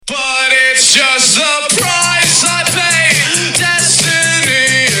just the price I pay.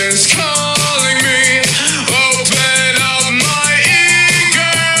 Destiny is calling me. Open up my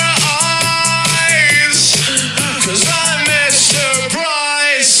eager eyes, 'cause I'm Mr.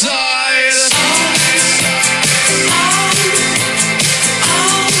 Brightside.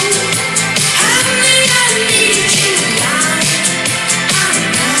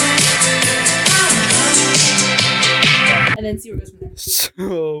 And then see where it goes from there.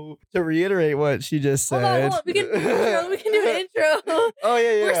 So to reiterate what she just Hold said. on. We can do an intro. We can do an intro. Oh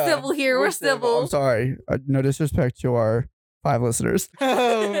yeah. We're civil here. We're civil. I'm sorry. No disrespect to our 5 listeners.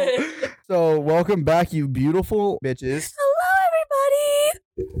 So welcome back, you beautiful bitches. Hello,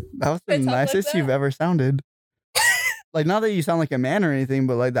 everybody. That was the It sounds like nicest that. you've ever sounded. Like, not that you sound like a man or anything,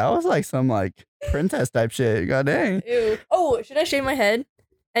 but like that was like some like princess type shit. God dang. Ew. Oh, should I shave my head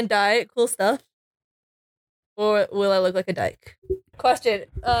and dye it cool stuff? Or will I look like a dyke? Question.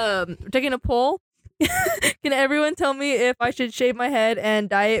 We're taking a poll. Can everyone tell me if I should shave my head and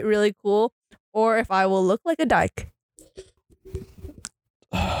dye it really cool, or if I will look like a dyke?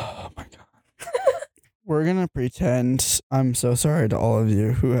 Oh my god. We're gonna pretend. I'm so sorry to all of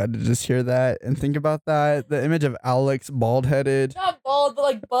you who had to just hear that and think about that. The image of Alex bald headed. Not bald, but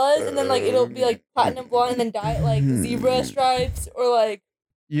like buzz, and then like it'll be like platinum blonde, and then dye it like zebra stripes, or like.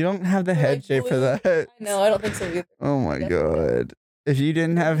 You don't have the Or, head like, shape for blue. that. I know. I don't think so either. Oh my Definitely. god. If you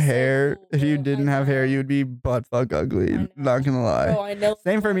didn't have So hair, cool, if you bro. didn't I have hair, know. you would be butt fuck ugly. know. Not gonna lie. Bro, I know.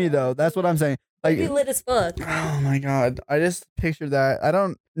 Same for me though. That's what I'm saying. Like, Like, be lit as fuck. oh my god. I just pictured that.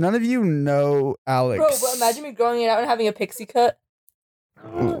 None of you know Alex. Bro, but imagine me growing it out and having a pixie cut.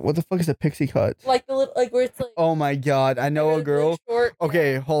 What the fuck is a pixie cut? Like the little, like where it's like. Oh my god. I know a really girl. Short.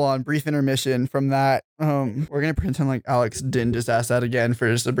 Okay, hold on. Brief intermission from that. We're gonna pretend like Alex didn't just ask that again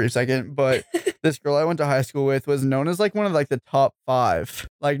for just a brief second. But this girl I went to high school with was known as like one of like the top 5.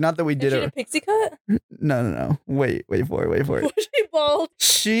 Like, not that we Did did she it. a pixie cut? No. Wait for it. Was she bald?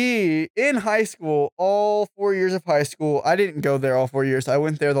 She, in high school, all 4 years of high school, I didn't go there all 4 years. I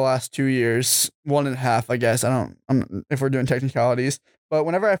went there the last 2 years, 1.5, I guess. I'm if we're doing technicalities. But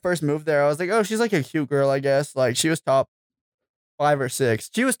whenever I first moved there, I was like, oh, she's like a cute girl, I guess. Like, she was top 5 or 6.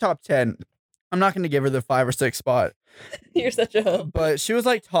 She was top 10. I'm not going to give her the 5 or 6 spot, You're such a hoe. but she was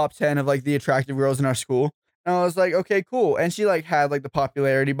like top 10 of like the attractive girls in our school. And I was like, okay, cool. And she like had like the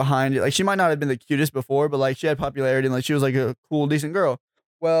popularity behind it. Like, she might not have been the cutest before, but like she had popularity and like she was like a cool, decent girl.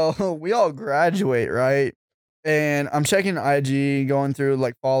 Well, we all graduate, right? And I'm checking IG, going through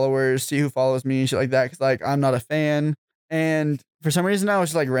like followers, see who follows me, shit like that. Cause like I'm not a fan. And for some reason, I was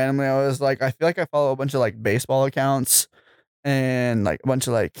just like randomly, I was like, I feel like I follow a bunch of like baseball accounts and like a bunch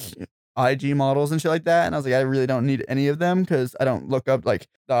of like IG models and shit like that. And I was like, I really don't need any of them because I don't look up like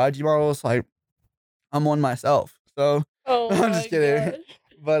the IG models. Like, I'm one myself. So Oh, I'm just kidding. gosh.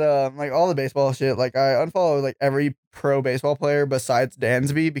 But like all the baseball shit, like I unfollow like every pro baseball player besides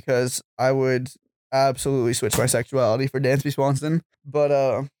Dansby because I would absolutely switch my sexuality for Dansby Swanson. But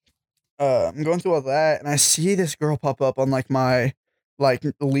I'm going through all that and I see this girl pop up on like my like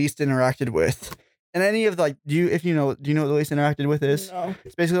least interacted with. And any of like do you know what the least interacted with is? No.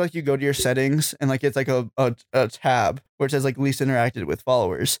 It's basically like you go to your settings and like it's like a tab where it says like least interacted with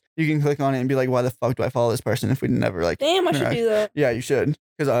followers. You can click on it and be like, why the fuck do I follow this person if we never like Damn, I should interact? do that. Yeah, you should.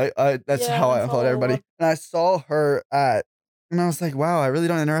 Because I that's Yeah, how I unfollow unfollowed everybody. her. And I saw her and I was like, wow, I really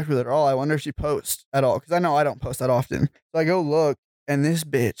don't interact with her at all. I wonder if she posts at all. Because I know I don't post that often. So I go look, and this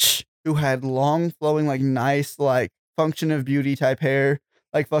bitch who had long flowing, like nice, like function of beauty type hair,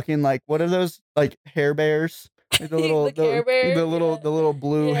 like fucking like what are those like hair bears? Like the little The Care Bear? the little Yeah. the little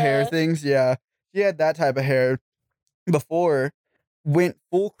blue hair Yeah. things. Yeah. She had that type of hair before, went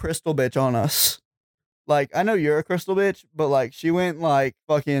full crystal bitch on us. Like, I know you're a crystal bitch, but like she went like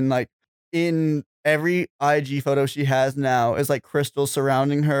fucking like in every IG photo she has now is like crystals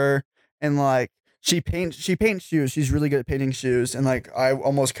surrounding her and like she paints shoes. She's really good at painting shoes and like I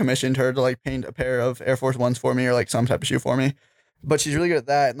almost commissioned her to like paint a pair of Air Force Ones for me or like some type of shoe for me. But she's really good at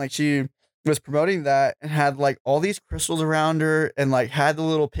that and like she was promoting that and had like all these crystals around her and like had the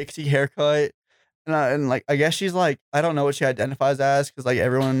little pixie haircut and like I guess she's like I don't know what she identifies as because like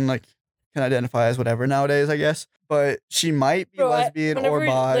everyone like can identify as whatever nowadays, I guess. But she might be Bro, lesbian or whenever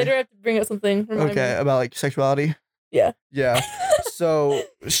bi. later I have to bring up something. Remind Okay, me. about like sexuality. Yeah. Yeah. So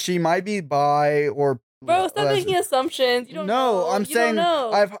she might be bi or Bro, stop Less- making assumptions. You don't know. No, I'm You saying don't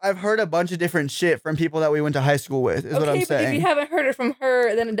know. I've heard a bunch of different shit from people that we went to high school with. Is what I'm but if saying. you haven't heard it from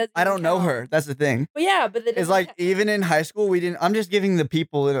her, then it doesn't. I don't know count. her. That's the thing. But yeah, but It's like even in high school we didn't. I'm just giving the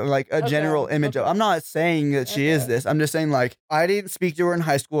people like a Okay, general image of. okay. I'm not saying that she is Okay. this. I'm just saying like I didn't speak to her in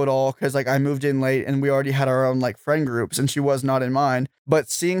high school at all because like I moved in late and we already had our own like friend groups and she was not in mine. But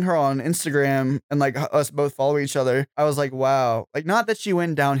seeing her on Instagram and like us both following each other, I was like, wow. Like not that she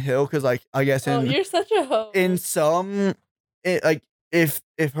went downhill because like I guess Oh, in you're such a hoe. like if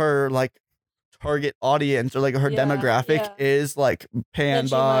her like target audience or like her Yeah, demographic yeah. is like panned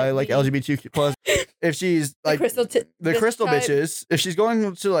she by might like be. LGBTQ plus, if she's The like crystal the bitch crystal type. bitches, if she's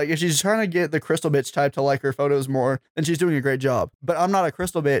going to like if she's trying to get the crystal bitch type to like her photos more, then she's doing a great job. But I'm not a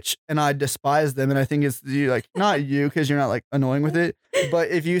crystal bitch and I despise them and I think it's you like not you because you're not like annoying with it. But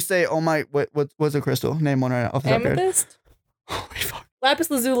if you say, oh my what's a crystal? Name one right off the top of your head. Amethyst, Holy fuck.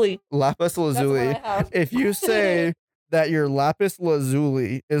 lapis lazuli. Lapis That's the one lazuli. I have. If you say that your lapis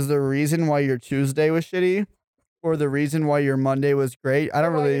lazuli is the reason why your Tuesday was shitty or the reason why your Monday was great, I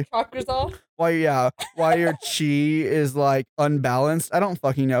don't Why your really chakras off. why your chi is like unbalanced. I don't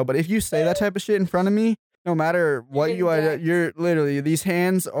fucking know, but if you say that type of shit in front of me, no matter what getting you are, jacked. you're literally these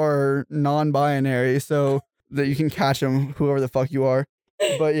hands are non-binary so that you can catch them whoever the fuck you are.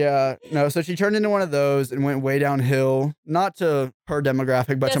 But yeah, no, so she turned into one of those and went way downhill, not to her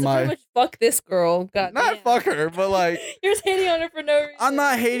demographic, but Yeah, to so my pretty much fuck this girl. God not damn. fuck her, but like You're just hating on her for no reason. I'm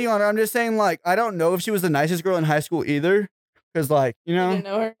not hating on her. I'm just saying, like, I don't know if she was the nicest girl in high school either. Because, like, you You know, didn't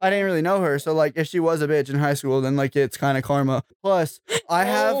know her. I didn't really know her. So, like, if she was a bitch in high school, then, like, it's kind of karma. Plus, I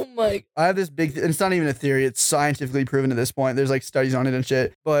Oh my. have this big, it's not even a theory. It's scientifically proven at this point. There's, like, studies on it and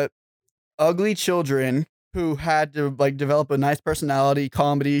shit. But ugly children who had to, like, develop a nice personality,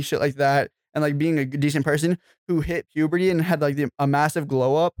 comedy, shit like that, and, like, being a decent person who hit puberty and had, like, a massive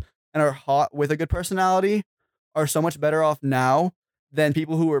glow up and are hot with a good personality are so much better off now than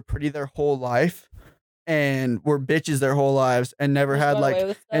people who were pretty their whole life and were bitches their whole lives and never Just had got like away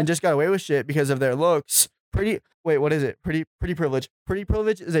with stuff. and just got away with shit because of their looks. What is it? Pretty privilege. Pretty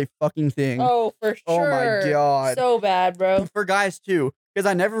privilege is a fucking thing. Oh, for sure. Oh my God. So bad, bro. For guys too. Because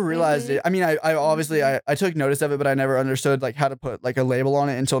I never realized Mhm. it. I mean, I obviously I took notice of it, but I never understood like how to put like a label on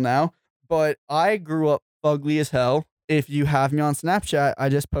it until now. But I grew up ugly as hell. If you have me on Snapchat, I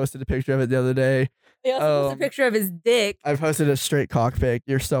just posted a picture of it the other day. He also posted a picture of his dick. I posted a straight cock pic.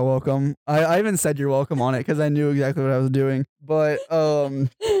 You're so welcome. I even said you're welcome on it because I knew exactly what I was doing. But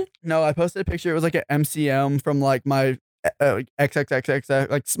no, I posted a picture. It was like an MCM from like my XXXX,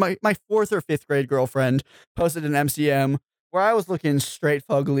 like my 4th or 5th grade girlfriend posted an MCM where I was looking straight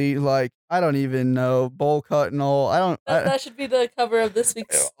fugly, like I don't even know, bowl cut and all. That should be the cover of this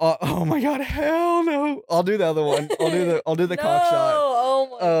week's. Oh my God, hell no! I'll do the other one. I'll do the cock shot. Oh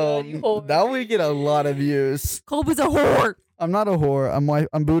my god, you whore. That would get a lot of views. Colby's a whore. I'm not a whore.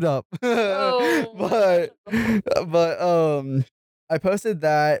 I'm booed up. Oh, but I posted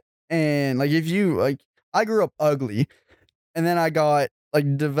that and like if you like I grew up ugly and then I got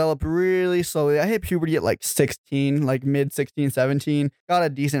like developed really slowly. I hit puberty at like 16, like mid 16, 17. Got a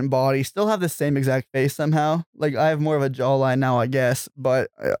decent body. Still have the same exact face somehow. Like I have more of a jawline now, I guess. But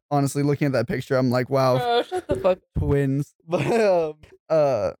honestly, looking at that picture, I'm like, wow, Bro, shut the fuck up. twins.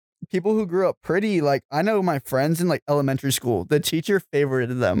 But people who grew up pretty, like I know my friends in like elementary school, the teacher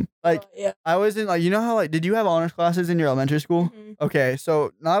favorited them. Like Yeah. I was in like, you know how like, did you have honors classes in your elementary school? Mhm. Okay,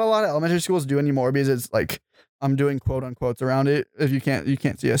 so not a lot of elementary schools do anymore because it's like I'm doing quote unquotes around it. If you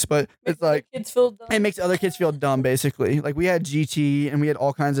can't see us, but Makes it's like other kids feel dumb. it makes other kids feel dumb. Basically, like we had GT and we had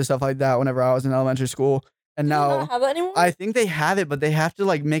all kinds of stuff like that whenever I was in elementary school, and Do you now not have that anymore? I think they have it, but they have to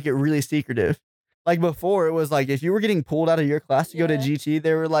like make it really secretive. Like before, it was like if you were getting pulled out of your class to go to Yeah. GT,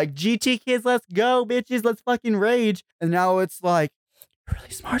 they were like, "GT kids, let's go, bitches, let's fucking rage." And now it's like, "You're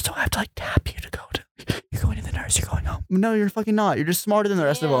really smart, so I have to like tap you to go to. You're going to the nurse. You're going home. No, you're fucking not. You're just smarter than the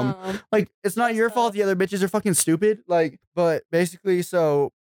rest of them. Damn. Like it's not your fault. The other bitches are fucking stupid. Like, but basically,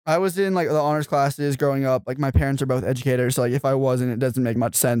 so I was in like the honors classes growing up. Like my parents are both educators. So like if I wasn't, it doesn't make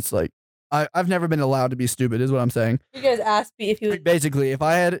much sense. Like I've never been allowed to be stupid, is what I'm saying. You guys asked me if you Like, basically, if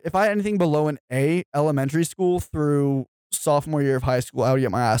I had anything below an A elementary school through sophomore year of high school, I would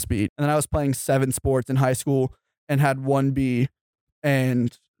get my ass beat. And then I was playing 7 sports in high school and had 1 B,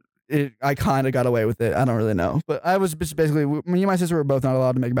 and I kind of got away with it. I don't really know, but I was just basically me and my sister were both not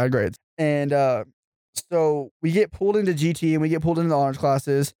allowed to make bad grades, and so we get pulled into GT and we get pulled into the honors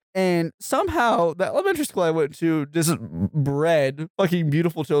classes. And somehow the elementary school I went to just bred fucking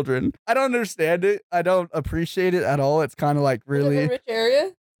beautiful children. I don't understand it. I don't appreciate it at all. It's kind of like live in a really rich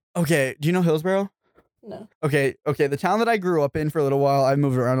area. okay. Do you know Hillsboro? No. Okay, the town that I grew up in for a little while, I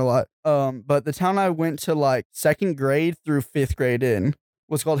moved around a lot. But the town I went to like 2nd grade through 5th grade in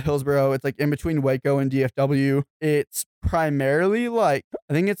was called Hillsboro. It's like in between Waco and DFW. It's primarily like,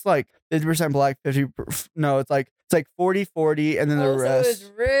 I think it's like 50% black, 50. No, it's like 40-40, and then the So it rest.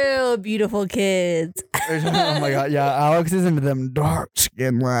 was real beautiful kids. Oh my god, yeah, Alex is into them dark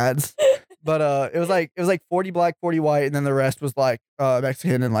skinned lads. But it was like 40 black, 40 white, and then the rest was like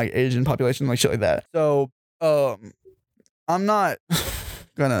Mexican and like Asian population, like shit like that. So I'm not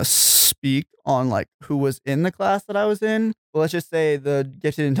gonna speak on like who was in the class that I was in. But let's just say the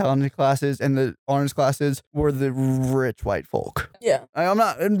gifted and talented classes and the honors classes were the rich white folk. Yeah. I'm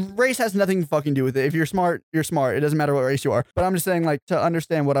not, and race has nothing to fucking do with it. If you're smart, you're smart. It doesn't matter what race you are. But I'm just saying, like, to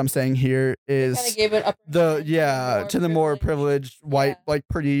understand what I'm saying here is Kind of gave it up to the more privileged white, like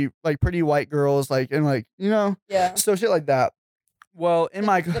pretty white girls, like, and like, you know, Yeah. so shit like that. Well, in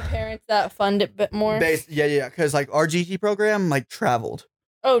my the parents that fund it a bit more. yeah, because like our GT program like traveled.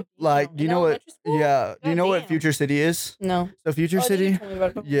 Oh, Like, damn, do you in know what? elementary school? Yeah, do you know what Goddamn. Future City is? No. So Future Oh, I think you City, told me about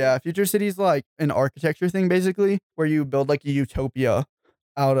it before. yeah, Future City is like an architecture thing basically, where you build like a utopia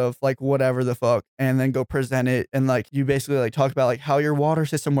out of like whatever the fuck, and then go present it, and like you basically like talk about like how your water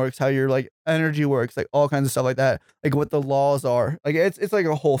system works, how your like energy works, like all kinds of stuff like that, like what the laws are. Like it's like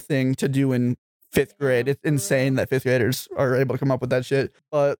a whole thing to do in 5th grade. It's insane that 5th graders are able to come up with that shit,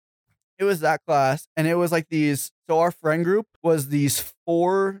 but. It was that class, and it was like these. So our friend group was these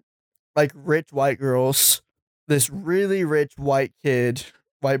 4 like rich white girls, this really rich white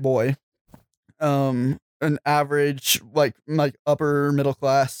boy, an average like upper middle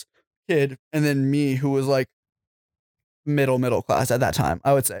class kid, and then me who was like middle class at that time.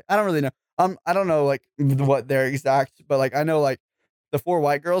 I would say I don't really know. I don't know like what their exact, but like I know like the 4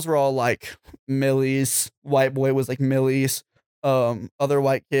 white girls were all like millies. White boy was like millies. Other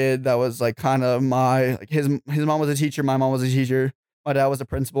white kid that was like kind of like his mom was a teacher, my mom was a teacher, my dad was a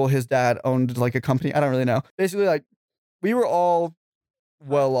principal, his dad owned like a company. I don't really know. Basically, like we were all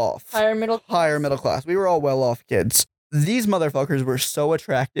well off. Higher middle class. We were all well off kids. These motherfuckers were so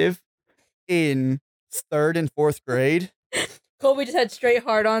attractive in 3rd and 4th grade. Colby just had straight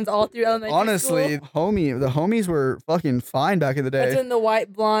hard-ons all through elementary Honestly, school. the homies were fucking fine back in the day. That's when the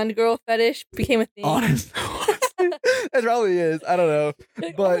white blonde girl fetish became a thing. Honestly. It probably is. I don't know.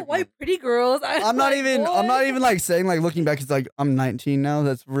 Like, But oh, white pretty girls. I'm not even like saying like looking back, it's like I'm 19 now.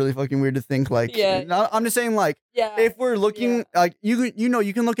 That's really fucking weird to think like. Yeah. I'm just saying like Yeah. if we're looking like you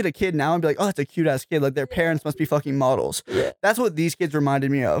can look at a kid now and be like, oh, that's a cute ass kid. Like their parents must be fucking models. Yeah. That's what these kids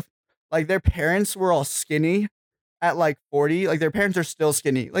reminded me of. Like their parents were all skinny at like 40. Like their parents are still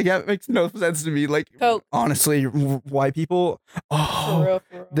skinny. Like that makes no sense to me. Like Coke. honestly, white people. Oh, For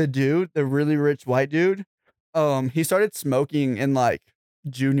real. the really rich white dude. He started smoking in like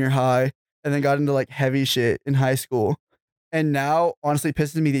junior high and then got into like heavy shit in high school. And now honestly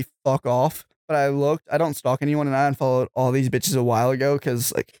pisses me the fuck off. But I don't stalk anyone, and I unfollowed all these bitches a while ago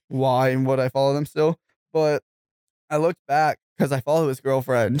because like why and would I follow them still? But I looked back because I follow his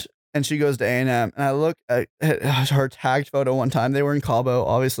girlfriend and she goes to A&M, and I look at her tagged photo one time. They were in Cabo,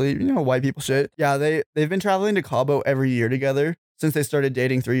 obviously, you know, white people shit. Yeah, they've been traveling to Cabo every year together since they started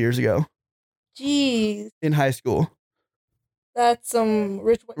dating 3 years ago. Jeez. In high school. That's some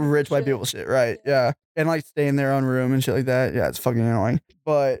rich White people shit, right? Yeah. And like stay in their own room and shit like that. Yeah, it's fucking annoying.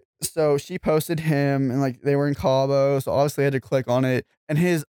 But so she posted him and like they were in Cabo, so obviously I had to click on it. And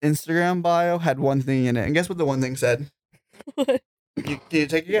his Instagram bio had one thing in it. And guess what the one thing said? What? Can you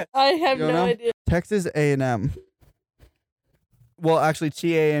take a guess? I have You no don't know? idea. Texas A&M. Well, actually,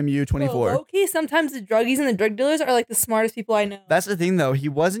 TAMU 24. Okay, sometimes the druggies and the drug dealers are like the smartest people I know. That's the thing, though. He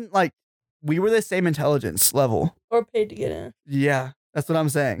wasn't like, we were the same intelligence level. Or paid to get in. Yeah, that's what I'm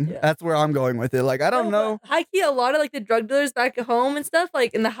saying. Yeah. That's where I'm going with it. Like, I don't know. High key, a lot of like the drug dealers back at home and stuff,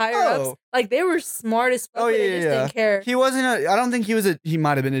 like in the higher ups, Oh. like they were smart as fuck. Oh, but yeah, they just yeah. didn't care. He wasn't I don't think he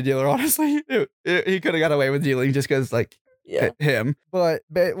might have been a dealer, honestly. He could have got away with dealing just because, like, Yeah. him. But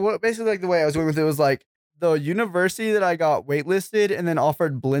basically, like, the way I was going with it was like, the university that I got waitlisted and then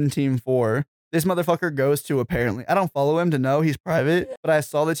offered Blinn Team for, this motherfucker goes to apparently. I don't follow him to know, he's private, but I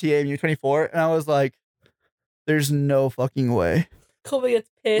saw the TAMU 24 and I was like, there's no fucking way. Colby gets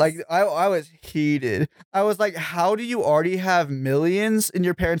pissed. Like, I was heated. I was like, how do you already have millions in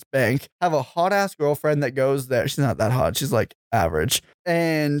your parents' bank, have a hot ass girlfriend that goes there? She's not that hot, she's like average.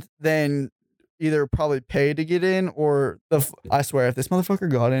 And then either probably pay to get in or I swear, if this motherfucker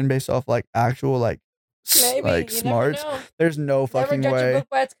got in based off like actual like Maybe, like you smarts, never know. there's no fucking Never judge a way. book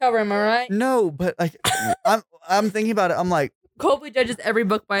by its cover, am I right? No, but like I'm thinking about it. I'm like, Colby judges every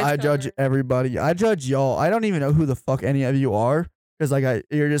book by its I cover. judge everybody. I judge y'all. I don't even know who the fuck any of you are because like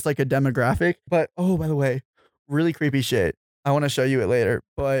you're just like a demographic. But oh, by the way, really creepy shit. I want to show you it later.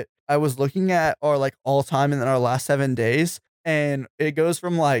 But I was looking at our like all time and then our last 7 days, and it goes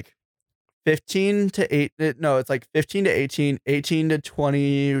from like 15 to 8. No, it's like 15 to 18, 18 to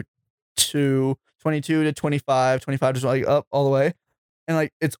 22, 22 to 25, 25 to like up all the way. And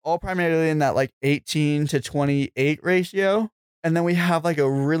like it's all primarily in that like 18 to 28 ratio. And then we have like a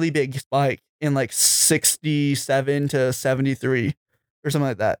really big spike in like 67 to 73 or something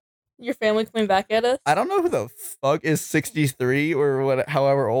like that. Your family coming back at us? I don't know who the fuck is 63 or what,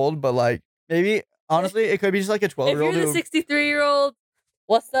 however old, but like maybe honestly it could be just like a If 12-year-old. you're the 63-year-old,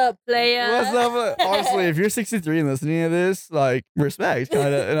 what's up, playa? What's up? Honestly, if you're 63 and listening to this, like respect,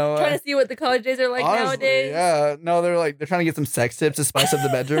 kind of, you know. Trying to see what the college days are like Honestly, nowadays. yeah. No, they're trying to get some sex tips to spice up the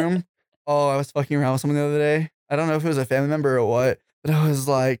bedroom. Oh, I was fucking around with someone the other day. I don't know if it was a family member or what, but I was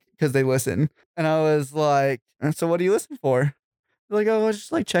like, because they listen, and I was like, so what do you listen for? They're like, oh,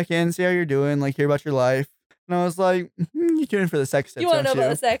 just like check in, see how you're doing, like hear about your life. And I was like, you tune in for the sex tips, You want to know don't you? about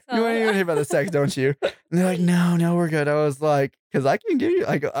the sex, huh? You want to hear about the sex, don't you? And they're like, no, we're good. I was like, because I can give you,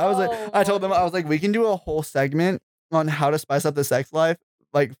 like, I was like, I told them, I was like, we can do a whole segment on how to spice up the sex life,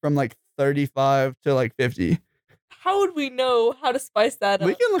 like from like 35 to like 50. How would we know how to spice that up?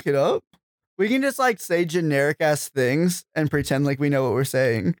 We can look it up. We can just like say generic ass things and pretend like we know what we're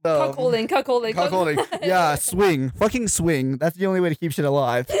saying. Cuckolding. Cuckolding. Yeah, swing. Fucking swing. That's the only way to keep shit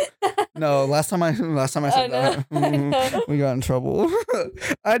alive. No, last time I said that, I know. we got in trouble.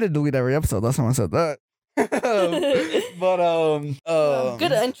 I had to delete every episode last time I said that. But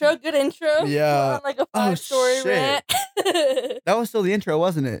Good intro. Yeah. We're on like a Oh, 5-story shit. rant. That was still the intro,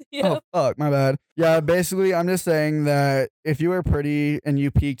 wasn't it? Yep. Oh, fuck, my bad. Yeah, basically, I'm just saying that if you were pretty and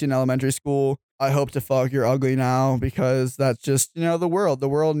you peaked in elementary school, I hope to fuck you're ugly now, because that's just, you know, the world. The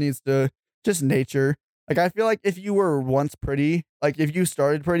world needs to, just nature. Like, I feel like if you were once pretty, like, if you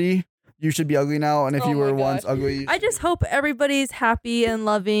started pretty, you should be ugly now. And if Oh you my were God. once ugly, I just hope everybody's happy and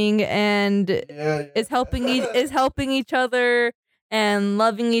loving and is helping each other and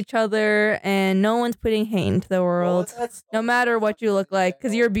loving each other, and no one's putting hate into the world, no matter what you look like,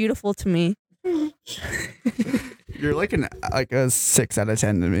 because you're beautiful to me. You're like a 6 out of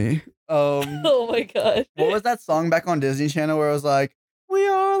 10 to me. Oh my God. What was that song back on Disney Channel where it was like, "We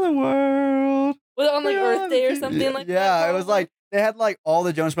are the world"? Was it on like We are Earth Day or the- something like that? Yeah, it was probably? like they had like all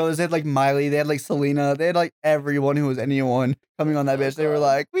the Jonas Brothers. They had like Miley. They had like Selena. They had like everyone who was anyone coming on that bitch. They were God.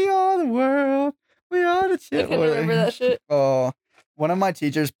 like, "We are the world. We are the I shit." can remember that shit. Oh, one of my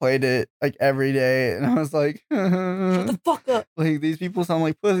teachers played it like every day, and I was like, Shut the fuck up. like these people sound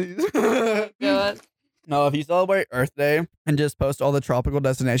like pussies. God. No, if you celebrate Earth Day and just post all the tropical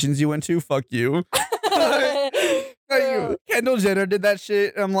destinations you went to, fuck you. Like, Kendall Jenner did that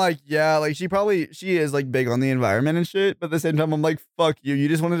shit. And I'm like, yeah, like she is like big on the environment and shit. But at the same time, I'm like, fuck you. You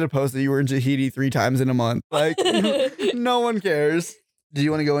just wanted to post that you were in Tahiti 3 times in a month. Like, no one cares. Do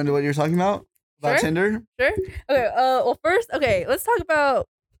you want to go into what you're talking about? About Sure. Tinder? Sure. Okay. Well, first, let's talk about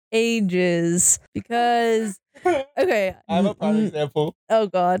ages, because example. Oh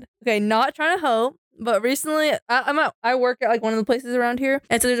God. Okay, not trying to hope, but recently I work at like one of the places around here,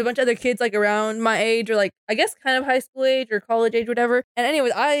 and so there's a bunch of other kids like around my age, or like I guess kind of high school age or college age, whatever. And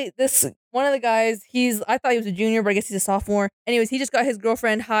anyways, one of the guys, I thought he was a junior, but I guess he's a sophomore. Anyways, he just got his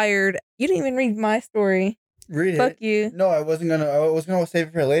girlfriend hired. You didn't even read my story. Read Fuck it. you. No, I was gonna save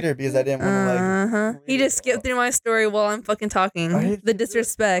it for later because I didn't want to like. He just skipped through my story while I'm fucking I talking. didn't The see it.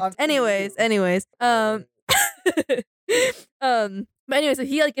 disrespect. I'm Anyways, confused. but anyway, so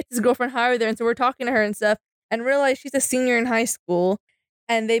he like gets his girlfriend hired there, and so we're talking to her and stuff, and realize she's a senior in high school,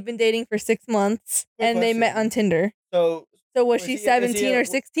 and they've been dating for 6 months, Quick and they met question. on Tinder. So So was Is she he- is he 17 a- or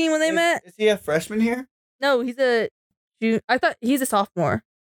 16 when they met? Is he a freshman here? No, he's a I thought he's a sophomore.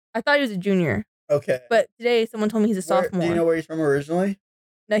 I thought he was a junior, Okay. but today someone told me he's a sophomore. Do you know where he's from originally?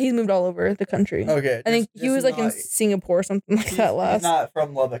 No, he's moved all over the country. Okay. I think he was like in Singapore or something like that last. He's not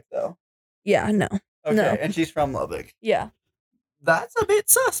from Lubbock though. Yeah, no. Okay, No. and she's from Lubbock. Yeah. That's a bit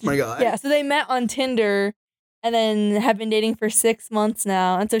sus, my guy. Yeah, so they met on Tinder and then have been dating for 6 months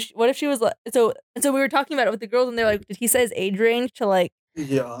now. And so what if she was like, so we were talking about it with the girls, and they're like, did he say his age range to like,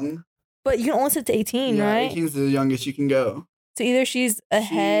 Young. but you can only set to 18, Yeah, right? 18's the youngest you can go. So either she's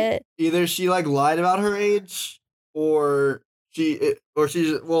ahead, Either she like lied about her age, or she's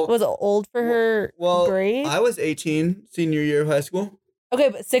well. was it old for her well, grade? I was 18 senior year of high school. Okay,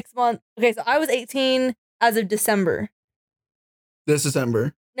 but 6 months. Okay, so I was 18 as of December. This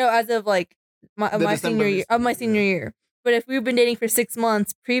December. No, as of like my The my December senior year of my December, senior year. But if we've been dating for 6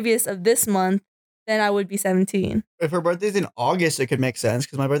 months previous of this month, then I would be 17. If her birthday's in August, it could make sense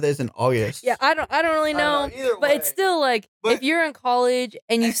because my birthday's in August. Yeah, I don't really know. Either But way. it's still like But- if you're in college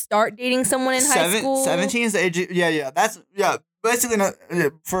and you start dating someone in high school. 17 is the age. Yeah. Basically, not,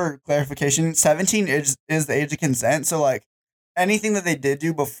 for clarification, 17 is the age of consent. So like anything that they did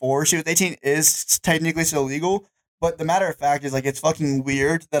do before she was 18 is technically still legal. But the matter of fact is like it's fucking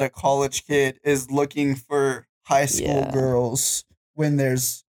weird that a college kid is looking for high school Yeah. girls when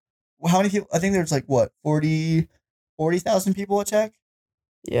there's how many people? I think there's like what 40,000 people at Czech.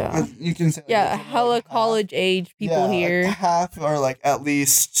 Yeah. You can say like, Yeah, it's hella like half. college age people Yeah, like, here. half are like at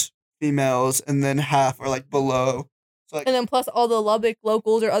least females, and then half are like below. So like And then plus all the Lubbock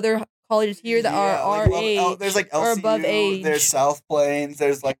locals or other colleges here that are our like, age there's like LCU, or above age. There's South Plains.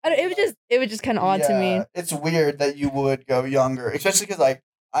 There's like it was just kind of odd to me. Yeah, it's weird that you would go younger, especially because like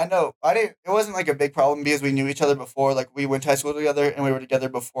I know I didn't. It wasn't like a big problem because we knew each other before. Like we went to high school together and we were together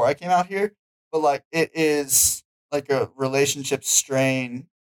before I came out here. But like it is like a relationship strain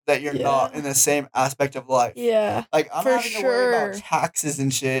that you're not Yeah. in the same aspect of life. Yeah. Like I'm For having to worry about sure. taxes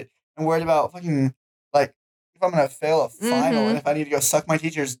and shit, and worried about fucking like if I'm gonna fail a final Mhm. and if I need to go suck my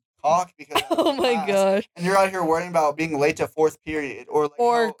teacher's cock because I Oh my passed. gosh. And you're out here worrying about being late to fourth period or like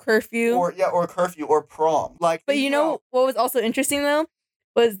Or how- curfew. or curfew or prom. Like, But you know what was also interesting though?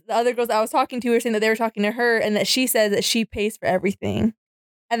 Was the other girls I was talking to were saying that they were talking to her and that she says that she pays for everything.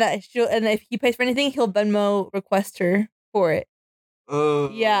 And that if he pays for anything, he'll Venmo request her for it.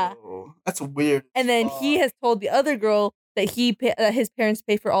 Yeah. That's weird. And then he Fuck. has told the other girl that that his parents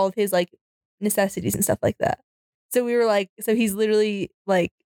pay for all of his like necessities and stuff like that. So we were like, so he's literally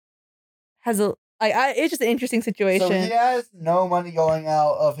like has a it's just an interesting situation. So he has no money going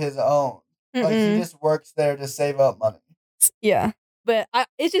out of his own. Like he Mm-mm. just works there to save up money. Yeah, but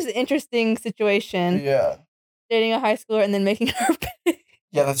it's just an interesting situation. Yeah. Dating a high schooler and then making her pay.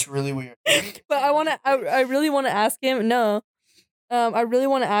 Yeah, that's really weird. But I really want to ask him. No, I really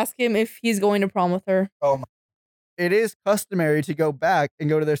want to ask him if he's going to prom with her. It is customary to go back and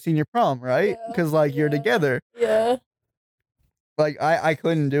go to their senior prom, right? Yeah, Because like you're yeah. together. Yeah. Like I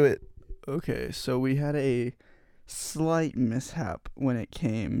couldn't do it. Okay, so we had a slight mishap when it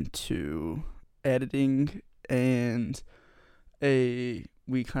came to editing, and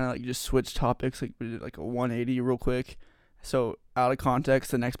we kind of like just switched topics. Like we did like a 180 real quick. So out of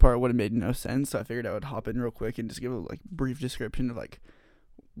context, the next part would have made no sense. So I figured I would hop in real quick and just give a like brief description of like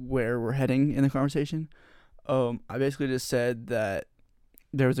where we're heading in the conversation. I basically just said that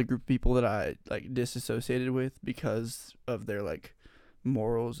there was a group of people that I like disassociated with because of their like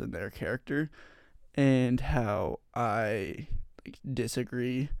morals and their character, and how I like,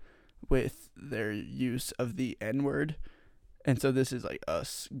 disagree with their use of the N-word. And so this is like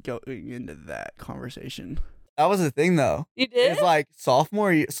us going into that conversation. That was the thing though. You did? It's like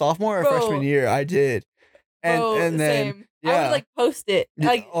sophomore or Bro. freshman year I did. And Bro, and then same. I yeah. would like post it. Y-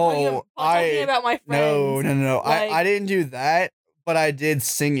 Like oh, talking about my friends. No. Like- I didn't do that, but I did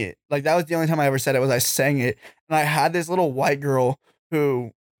sing it. Like that was the only time I ever said it was I sang it. And I had this little white girl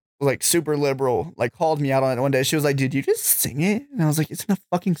who was like super liberal, like called me out on it one day. She was like, "Did you just sing it?" And I was like, "It's in a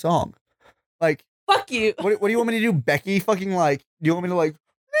fucking song." Like, Fuck you. what do you want me to do, Becky? Fucking like, do you want me to like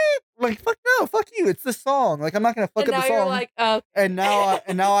fuck no, fuck you. It's the song. Like I'm not gonna fuck And up now the you're song. like, and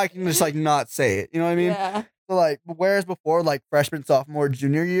now I can just like not say it. You know what I mean? yeah. So like, whereas before, like freshman, sophomore,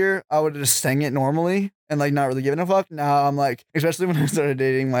 junior year, I would have just sang it normally and like not really giving a fuck. Now I'm like, especially when I started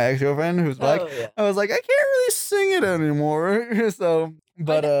dating my ex girlfriend, who's black, Oh, yeah. I was like, I can't really sing it anymore. So,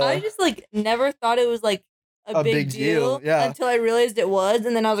 but I just like never thought it was like a big deal. yeah. Until I realized it was,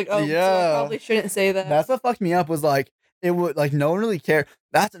 and then I was like, oh, so Yeah. I probably shouldn't say that. that's what fucked me up was like it would like no one really cared.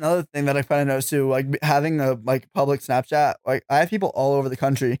 That's another thing that I kind of noticed too. Like having a like public Snapchat, like I have people all over the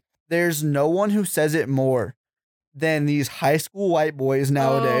country. There's no one who says it more than these high school white boys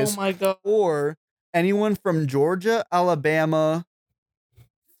nowadays. Oh my god. Or anyone from Georgia, Alabama,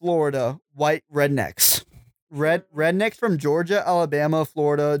 Florida, white rednecks. Rednecks from Georgia, Alabama,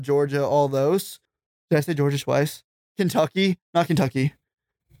 Florida, Georgia, all those. Did I say Georgia twice? Kentucky, not Kentucky.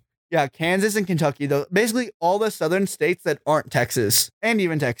 Yeah, Kansas and Kentucky, though. Basically all the southern states that aren't Texas, and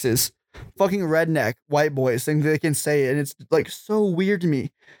even Texas. Fucking redneck white boys think they can say it, and it's like so weird to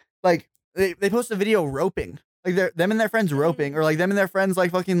me. Like they post a video roping. Like them and their friends roping, or like them and their friends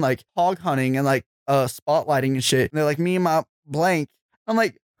like fucking like hog hunting and like spotlighting and shit. And they're like, me and my blank. I'm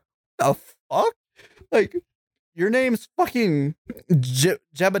like, the fuck? Like, your name's fucking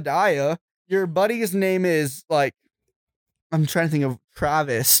Jebediah. Your buddy's name is like, I'm trying to think of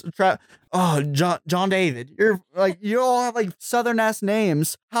Travis. John David. You're like, you all have like southern ass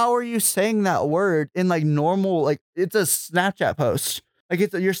names. How are you saying that word in like normal, like it's a Snapchat post? Like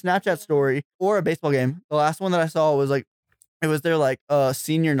it's your Snapchat story or a baseball game. The last one that I saw was like it was their like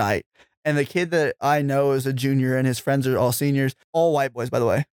senior night. And the kid that I know is a junior and his friends are all seniors, all white boys, by the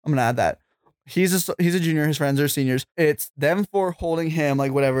way. I'm gonna add that. He's a junior, his friends are seniors. It's them four holding him,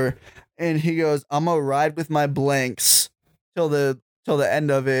 like whatever. And he goes, I'm gonna ride with my blanks till the end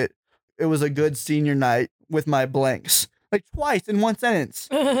of it. It was a good senior night with my blanks. Like twice in one sentence.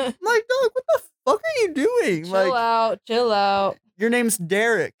 I'm like, dog, what the fuck are you doing? Chill out. Your name's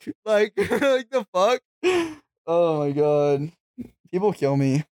Derek. Like, like the fuck? Oh my god. People kill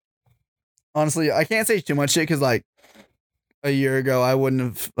me. Honestly, I can't say too much shit because like a year ago I wouldn't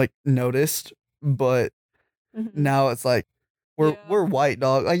have like noticed, but now it's like we're white,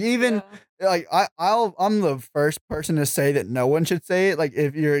 dog. Like even like I'm the first person to say that no one should say it. Like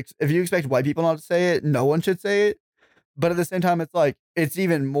if you expect white people not to say it, no one should say it. But at the same time, it's like it's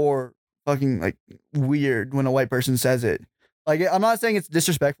even more fucking like weird when a white person says it. Like I'm not saying it's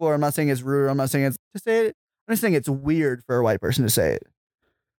disrespectful, or I'm not saying it's rude, or I'm not saying it's to say it. I'm just saying it's weird for a white person to say it.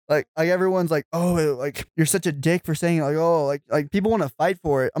 Like everyone's like, oh, like you're such a dick for saying it. Like, oh, like people want to fight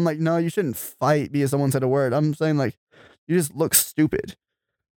for it. I'm like, no, you shouldn't fight because someone said a word. I'm saying like you just look stupid.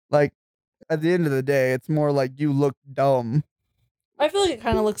 Like at the end of the day, it's more like you look dumb. I feel like it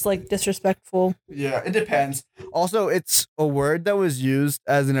kind of looks like disrespectful. Yeah, it depends. Also, it's a word that was used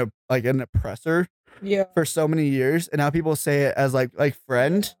as an oppressor for so many years, and now people say it as like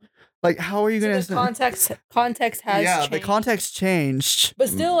friend. Like, how are you gonna? The context has changed. The context changed. But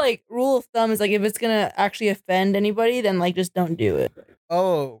still, like rule of thumb is like if it's gonna actually offend anybody, then like just don't do it.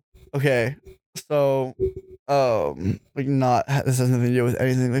 Oh, okay. So, like not this has nothing to do with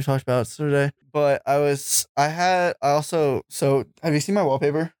anything we talked about today. But I also. So, have you seen my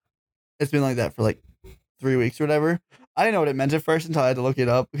wallpaper? It's been like that for like 3 weeks or whatever. I didn't know what it meant at first until I had to look it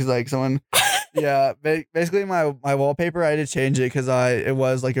up because like someone. Yeah, basically my wallpaper I had to change it because it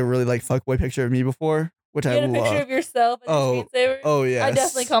was like a really like fuckboy picture of me before, which I love. You had a picture of yourself as a screensaver? Oh yes. I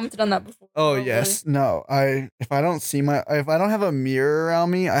definitely commented on that before. Oh yes. No, if I don't have a mirror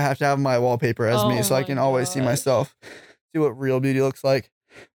around me, I have to have my wallpaper as me so I can always see myself, see what real beauty looks like.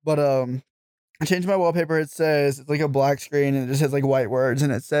 But I changed my wallpaper. It says it's like a black screen and it just has like white words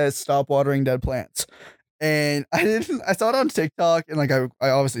and it says stop watering dead plants. And I saw it on TikTok and like I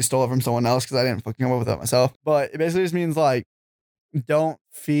obviously stole it from someone else because I didn't fucking come up with that myself. But it basically just means like don't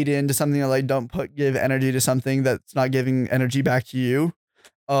feed into something or like don't give energy to something that's not giving energy back to you.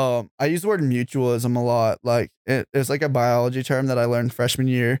 I use the word mutualism a lot. Like it's like a biology term that I learned freshman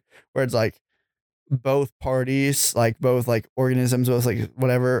year where it's like both parties, like both like organisms, both like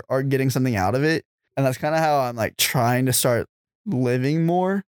whatever are getting something out of it. And that's kind of how I'm like trying to start living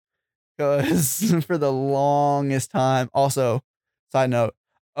more. Because for the longest time, also, side note,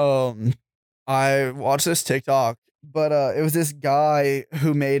 I watched this TikTok, but it was this guy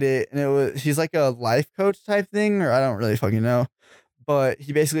who made it, and he's like a life coach type thing, or I don't really fucking know, but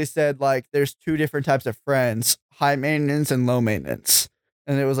he basically said like there's two different types of friends, high maintenance and low maintenance,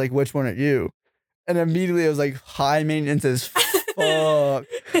 and it was like which one are you? And immediately it was like high maintenance as fuck.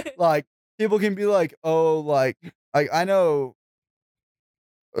 Like people can be like, oh, like I know.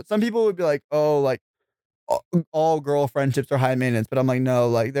 Some people would be like, oh, like all girl friendships are high maintenance, but I'm like, no,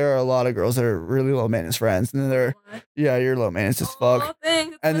 like there are a lot of girls that are really low maintenance friends, and then you're low maintenance as fuck.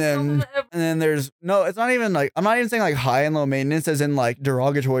 And then there's no, it's not even like I'm not even saying like high and low maintenance as in like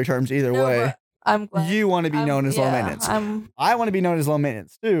derogatory terms either way. I'm glad you want to be known as low maintenance. I want to be known as low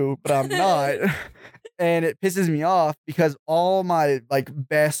maintenance too, but I'm not. And it pisses me off because all my like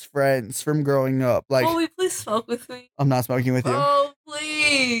best friends from growing up, like, oh, please smoke with me. I'm not smoking with you. Oh,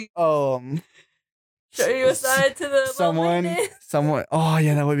 please. Show you a side to the someone. Oh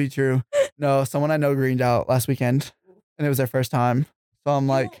yeah, that would be true. No, someone I know greened out last weekend, and it was their first time. So I'm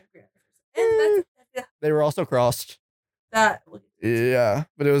like, they were also crossed. Yeah,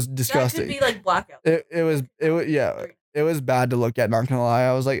 but it was disgusting. That could be like blackout. It was bad to look at, not gonna lie.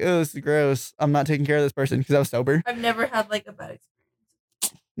 I was like, oh, this is gross. I'm not taking care of this person because I was sober. I've never had like a bad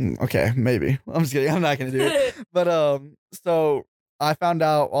experience. Okay, maybe. I'm just kidding. I'm not gonna do it. But so I found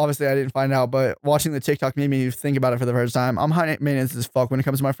out, obviously I didn't find out, but watching the TikTok made me think about it for the first time. I'm high maintenance as fuck when it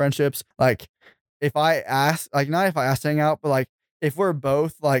comes to my friendships. Like if I ask, like not if I ask to hang out, but like if we're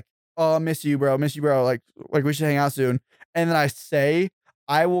both like, oh, miss you, bro, like we should hang out soon. And then I say,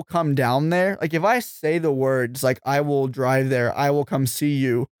 I will come down there. Like if I say the words, like I will drive there, I will come see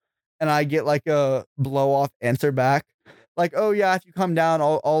you, and I get like a blow off answer back, like, oh yeah, if you come down,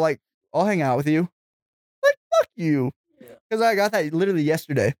 I'll hang out with you. Like fuck you, because I got that literally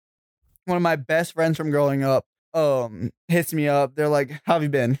yesterday. One of my best friends from growing up hits me up. They're like, how have you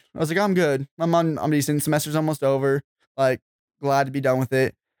been? I was like, I'm good. I'm decent. Semester's almost over. Like glad to be done with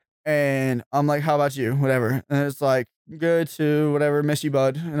it. And I'm like, how about you? Whatever. And it's like, good too, whatever, miss you,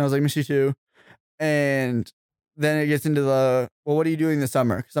 bud. And I was like, miss you too. And then it gets into the, well, what are you doing this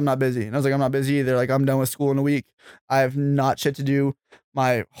summer? Because I'm not busy. And I was like, I'm not busy either. Like, I'm done with school in a week. I have not shit to do.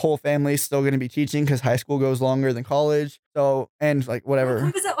 My whole family's still going to be teaching because high school goes longer than college. So, and like, whatever.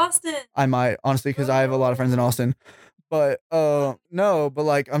 Come visit Austin. I might, honestly, because I have a lot of friends in Austin. But, no, but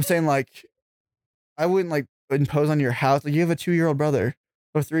like, I'm saying, like, I wouldn't like impose on your house. Like, you have a 2-year-old brother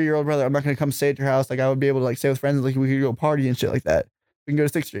or 3-year-old brother. I'm not going to come stay at your house. Like, I would be able to like stay with friends. Like, we could go party and shit like that. We can go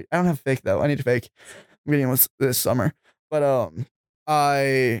to 6th Street. I don't have a fake though. I need a fake. I'm getting one this summer. But,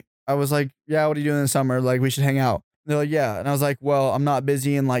 I was like, yeah, what are you doing this summer? Like, we should hang out. They're like, yeah. And I was like, well, I'm not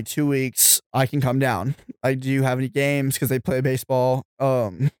busy in like 2 weeks. I can come down. Like, do you have any games? Because they play baseball.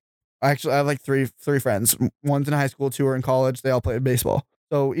 Actually, I have like three friends. One's in high school, 2 are in college. They all play baseball.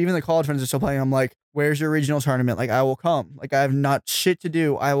 So even the college friends are still playing. I'm like, where's your regional tournament? Like, I will come. Like, I have not shit to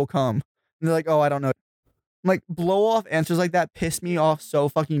do. I will come. And they're like, oh, I don't know. I'm like, blow off answers like that piss me off so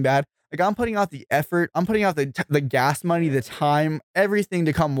fucking bad. Like, I'm putting out the effort. I'm putting out the gas money, the time, everything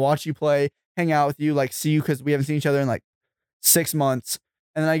to come watch you play, hang out with you, like see you because we haven't seen each other in like 6 months.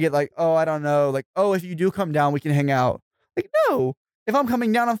 And then I get like, oh, I don't know. Like, oh, if you do come down, we can hang out. Like, no. If I'm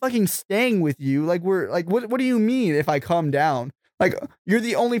coming down, I'm fucking staying with you. Like, we're like, what do you mean if I come down? Like, you're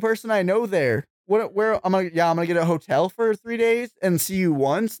the only person I know there. Where I'm gonna get a hotel for 3 days and see you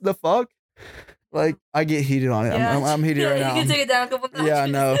once. The fuck? Like, I get heated on it. Yeah. I'm heated right now. You can take it down a couple times. Yeah,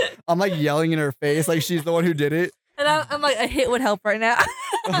 no. I'm like yelling in her face like she's the one who did it. And I'm like, a hit would help right now.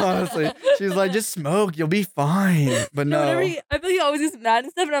 Honestly, she's like, just smoke, you'll be fine. But no. I feel like he always gets mad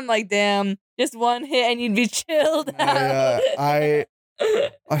and stuff, and I'm like, damn, just one hit and you'd be chilled out. Yeah,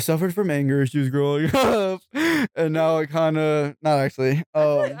 I suffered from anger issues growing up, and now it kind of not actually.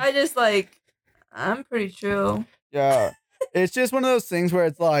 I just like, I'm pretty chill. Yeah, it's just one of those things where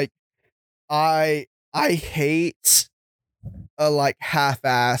it's like, I hate a like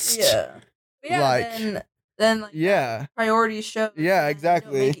half-assed. Yeah. But yeah. Like, then like, yeah. Priorities show. Yeah,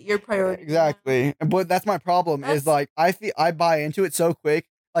 exactly. Make it your priority. Exactly. But that's my problem is like I buy into it so quick.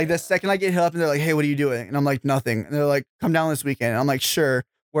 Like the second I get hit up and they're like, hey, what are you doing? And I'm like, nothing. And they're like, come down this weekend. And I'm like, sure.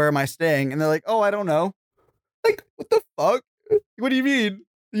 Where am I staying? And they're like, oh, I don't know. Like, what the fuck? What do you mean?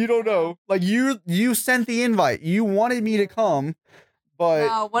 You don't know? Like you sent the invite. You wanted me to come,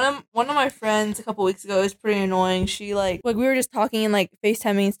 but one of my friends a couple weeks ago was pretty annoying. She like we were just talking and like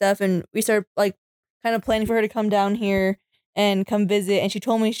FaceTiming and stuff, and we started like kind of planning for her to come down here and come visit. And she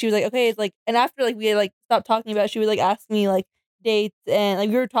told me, she was like, okay, it's like, and after like we had like stopped talking about it, she would like ask me like dates, and like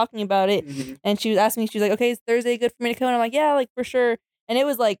we were talking about it, and she was asking me, she was like, okay, is Thursday good for me to come? And I'm like, yeah, like for sure. And it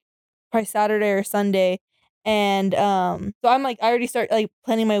was like probably Saturday or Sunday. And so I'm like, I already start like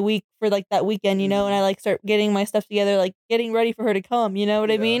planning my week for like that weekend, you know, and I like start getting my stuff together, like getting ready for her to come, you know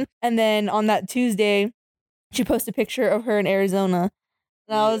what I mean? And then on that Tuesday, she posted a picture of her in Arizona.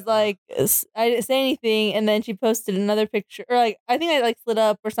 And I was like, I didn't say anything. And then she posted another picture, or like, I think I like slid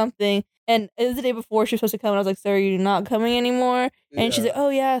up or something. And it was the day before she was supposed to come. And I was like, so are you not coming anymore? And she's like, oh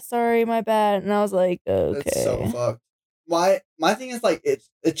yeah, sorry, my bad. And I was like, okay. That's so fucked. My thing is like it's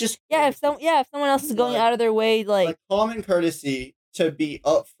just if someone else is going out of their way, like common courtesy to be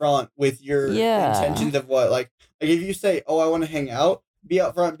upfront with your intentions of what like if you say, oh, I want to hang out, be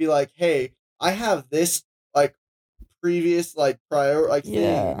upfront, be like, hey, I have this like previous like prior like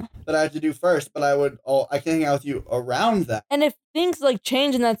thing that I have to do first, but I can hang out with you around that. And if things like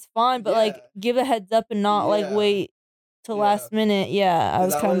change, and that's fine, but like give a heads up and not like wait till last minute. Yeah, I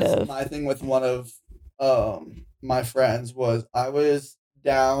was kind of my thing with one of my friends was I was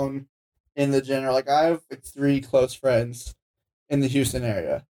down in the general, like I have like 3 close friends in the Houston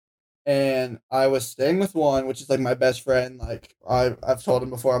area, and I was staying with one, which is like my best friend. Like I've told him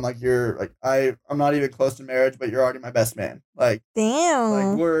before, I'm like, you're like I'm not even close to marriage, but you're already my best man. Like damn,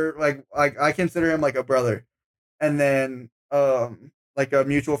 like we're like I consider him like a brother. And then like a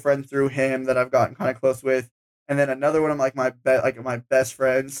mutual friend through him that I've gotten kind of close with, and then another one of like my best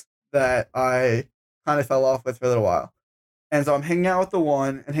friends that I kind of fell off with for a little while. And so I'm hanging out with the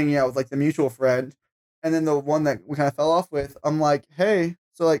one and hanging out with like the mutual friend, and then the one that we kind of fell off with, I'm like, hey,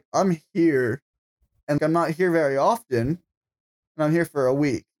 so like I'm here and I'm not here very often, and I'm here for a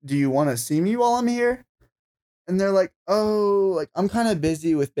week. Do you want to see me while I'm here? And they're like, oh, like I'm kind of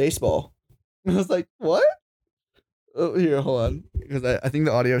busy with baseball. And I was like, what? Oh, here, hold on, because I think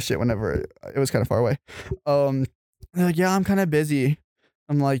the audio shit whenever it was kind of far away. They're like, yeah, I'm kind of busy.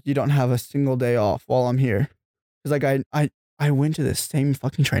 I'm like, you don't have a single day off while I'm here. Cause like I went to the same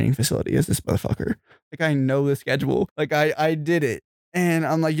fucking training facility as this motherfucker. Like I know the schedule. Like I did it. And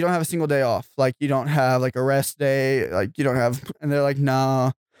I'm like, you don't have a single day off. Like, you don't have like a rest day. Like, you don't have, and they're like,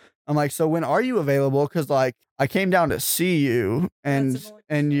 nah. I'm like, so when are you available? Cause like I came down to see you and, That's annoying.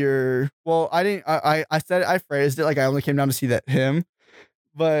 and you're, well, I didn't, I said, I phrased it like I only came down to see him,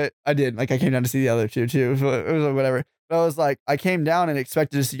 but I did. Like I came down to see the other two too. So it was like, whatever. But I was like, I came down and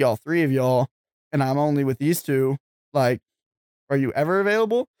expected to see all three of y'all and I'm only with these two. Like, are you ever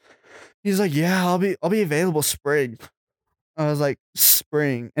available? He's like, yeah, I'll be available spring. I was like,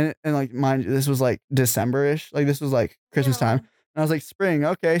 spring. And like, mind you, this was like December-ish. Like, this was like Christmas Yeah. time. And I was like, spring.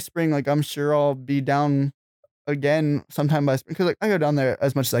 Okay, spring. Like, I'm sure I'll be down again sometime by spring. Cause like, I go down there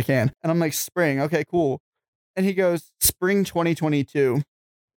as much as I can. And I'm like, spring. Okay, cool. And he goes, spring 2022.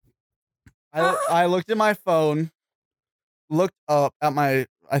 I looked at my phone, looked up at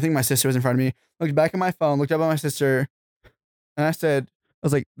I think my sister was in front of me, looked back at my phone, looked up at my sister, and I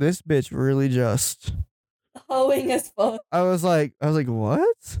was like, this bitch really just. Hoeing as fuck. I was like,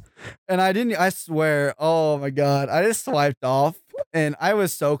 what? And I swear, oh my God, I just swiped off and I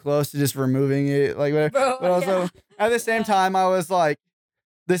was so close to just removing it. Like, whatever. Bro, But also, yeah. at the same time, I was like,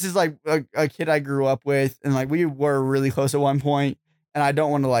 this is like a kid I grew up with. And like, we were really close at one point, and I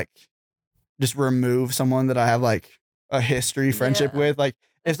don't want to like just remove someone that I have like a history friendship Yeah. with. Like,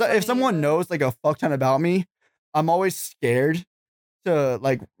 That's if funny, someone though. knows like a fuck ton about me, I'm always scared to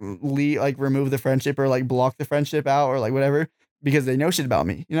like remove the friendship or like block the friendship out or like whatever because they know shit about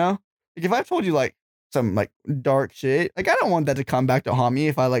me, you know? Like if I've told you like some like dark shit, like I don't want that to come back to haunt me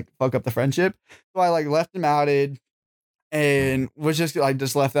if I like fuck up the friendship. So I like left him outed and was just like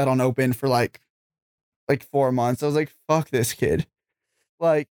just left that on open for like 4 months. I was like, fuck this kid.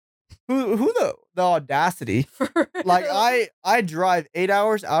 Like who the audacity? For Like real. I drive 8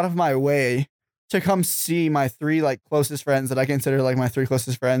 hours out of my way to come see my three like closest friends that I consider like my three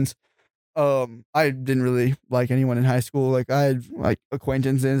closest friends. I didn't really like anyone in high school. Like I had like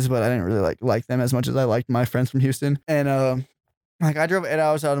acquaintances, but I didn't really like them as much as I liked my friends from Houston. And like I drove 8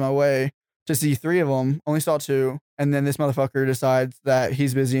 hours out of my way to see three of them. Only saw two, and then this motherfucker decides that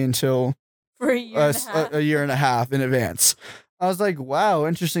he's busy until For a year and a half. a year and a half in advance. I was like, wow,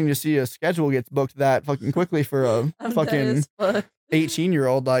 interesting to see a schedule gets booked that fucking quickly for a I'm dead fucking as fuck.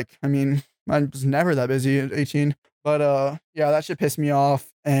 18-year-old. Like, I mean, I was never that busy at 18. But yeah, that shit pissed me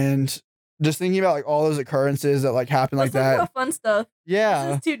off. And just thinking about like all those occurrences that like happen like Let's talk that. about fun stuff. Yeah.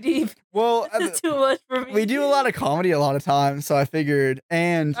 This is too deep. Well, This is too much for me. we do a lot of comedy a lot of times, so I figured.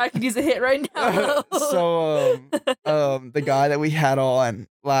 And I could use a hit right now. so the guy that we had on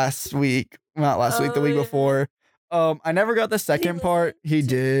last week, not last week, the Oh, week yeah. before, I never got the second listened part. He What'd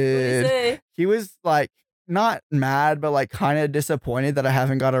he did. say? He was like not mad, but like kind of disappointed that I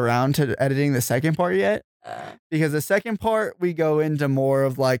haven't got around to editing the second part yet. Because the second part we go into more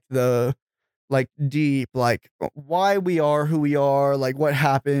of like the like deep, like why we are who we are, like what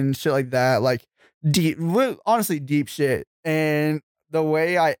happened, shit like that, like deep, honestly deep shit. And the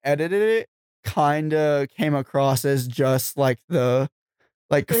way I edited it kind of came across as just like the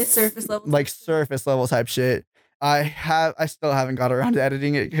like Really surface level like type shit. surface level type shit. I still haven't got around to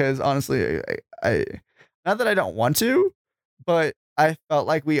editing it because honestly, I not that I don't want to, but I felt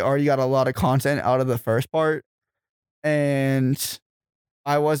like we already got a lot of content out of the first part, and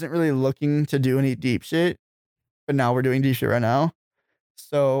I wasn't really looking to do any deep shit. But now we're doing deep shit right now,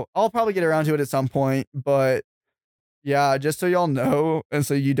 so I'll probably get around to it at some point. But yeah, just so y'all know, and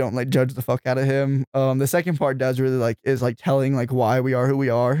so you don't like judge the fuck out of him. The second part does really like is like telling like why we are who we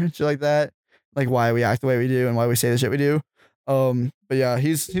are and shit like that, like why we act the way we do and why we say the shit we do. But yeah,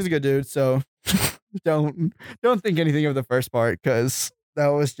 he's a good dude. So don't think anything of the first part because that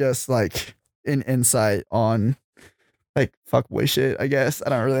was just like an insight on like fuckboy shit. I guess I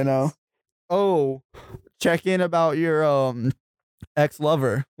don't really know. Oh, check in about your ex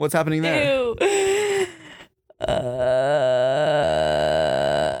lover. What's happening there? Ew.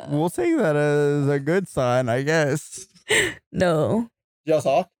 We'll take that as a good sign, I guess. No. Did y'all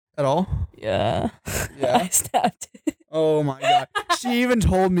talk at all? Yeah. Yeah? I stabbed it. Oh my god. She even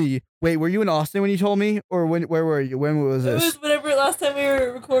told me. Wait, were you in Austin when you told me? Or where were you? When was It this? was whatever last time we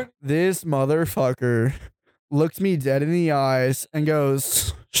were recording. This motherfucker looked me dead in the eyes and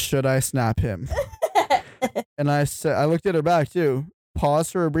goes, "Should I snap him?" And I said, I looked at her back too.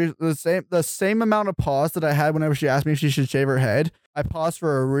 Paused for a brief, the same amount of pause that I had whenever she asked me if she should shave her head. I paused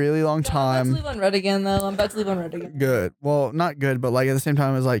for a really long I'm about to time. leave on red again, though. I'm about to leave on red again. Good. Well, not good, but like at the same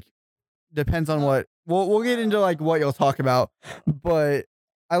time, it's like depends on what. We'll get into like what you'll talk about, but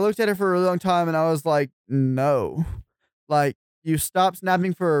I looked at it for a really long time and I was like, no, like you stop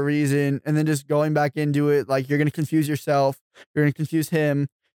snapping for a reason and then just going back into it, like you're gonna confuse yourself, you're gonna confuse him,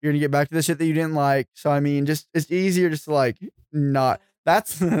 you're gonna get back to the shit that you didn't like. So I mean, just it's easier just to like not.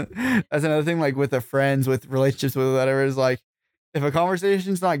 That's that's another thing. Like with the friends, with relationships, with whatever is like, if a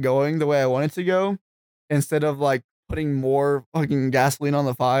conversation's not going the way I want it to go, instead of like putting more fucking gasoline on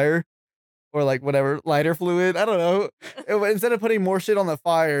the fire or like whatever lighter fluid, I don't know. Instead of putting more shit on the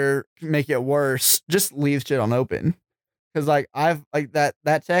fire, make it worse. Just leave shit on open. Cause like I've like that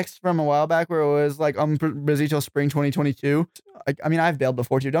text from a while back where it was like I'm busy till spring 2022. I mean I've bailed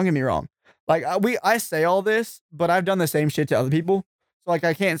before too. Don't get me wrong. Like I say all this, but I've done the same shit to other people. So like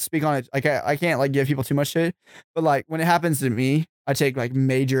I can't speak on it. Like I can't like give people too much shit. But like when it happens to me, I take like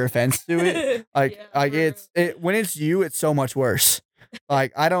major offense to it. Like it's when it's you, it's so much worse.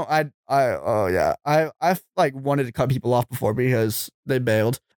 Like I've like wanted to cut people off before because they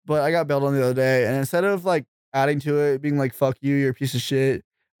bailed, but I got bailed on the other day, and instead of like adding to it, being like "fuck you, you're a piece of shit,"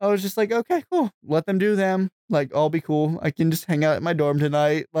 I was just like, okay, cool, let them do them. Like I'll be cool. I can just hang out at my dorm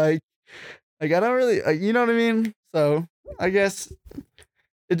tonight. Like I don't really, you know what I mean. So I guess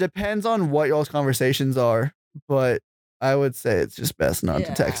it depends on what y'all's conversations are, but I would say it's just best not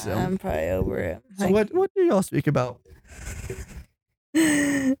to text them. I'm probably over it. So what do y'all speak about?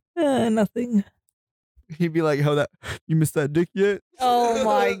 Nothing. He'd be like, "How that you missed that dick yet?" Oh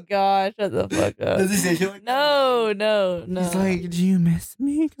my gosh, shut the fuck up. Does he say shit like that? No. He's like, "Do you miss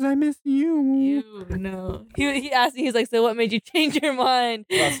me? Because I miss you." You no. He asked me, he's like, so what made you change your mind?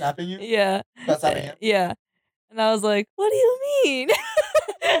 About snapping you? Yeah. About snapping him? Yeah. And I was like, what do you mean?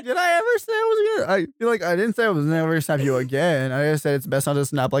 Did I ever say I was gonna? I feel like I didn't say I was never gonna snap you again. I just said it's best not to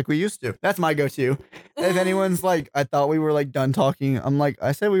snap like we used to. That's my go-to. If anyone's like, I thought we were like done talking, I'm like,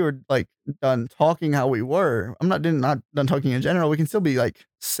 I said we were like done talking how we were. I'm not done talking in general. We can still be like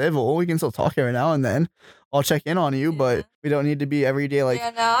civil. We can still talk every now and then. I'll check in on you, but we don't need to be every day like.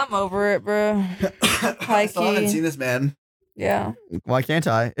 Yeah, no, I'm over it, bro. I still haven't seen this man. Yeah. Why can't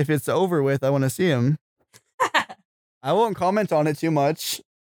I? If it's over with, I want to see him. I won't comment on it too much.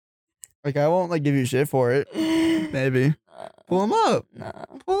 Like I won't like give you shit for it. Maybe. Pull him up. Nah.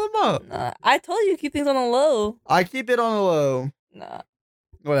 Pull him up. Nah. I told you keep things on the low. I keep it on the low. Nah.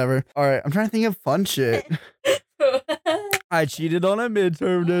 Whatever. All right. I'm trying to think of fun shit. I cheated on a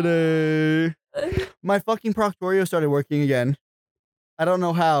midterm today. My fucking Proctorio started working again. I don't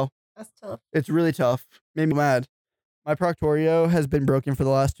know how. That's tough. It's really tough. Made me mad. My Proctorio has been broken for the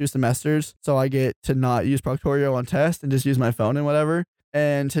last 2 semesters, so I get to not use Proctorio on test and just use my phone and whatever.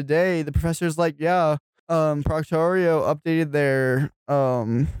 And today the professor's like, yeah, Proctorio updated their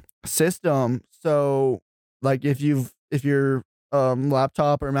system. So like if your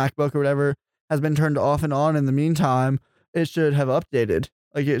laptop or MacBook or whatever has been turned off and on in the meantime, it should have updated.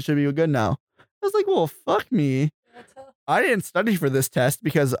 Like it should be good now. I was like, well, fuck me. That's tough. I didn't study for this test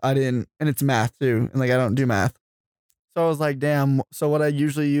because I didn't, and it's math too, and like I don't do math. So I was like, damn. So what I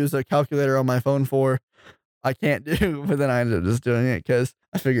usually use a calculator on my phone for, I can't do. But then I ended up just doing it because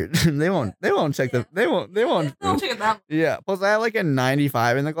I figured they won't check the they won't Don't check it that. yeah. Plus I had like a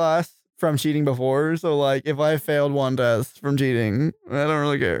 95 in the class from cheating before. So like if I failed one test from cheating, I don't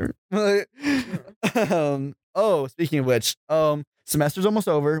really care. Oh, speaking of which, semester's almost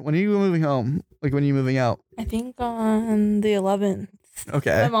over. When are you moving home? Like when are you moving out? I think on the 11th.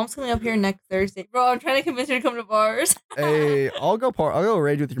 Okay. My mom's coming up here next Thursday. Bro, I'm trying to convince her to come to bars. Hey, I'll go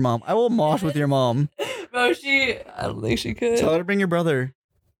rage with your mom. I will mosh with your mom. Bro, I don't think she could. Tell her to bring your brother.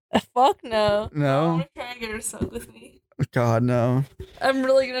 Fuck no. No? I'm gonna try and get her to suck with me. God, no. I'm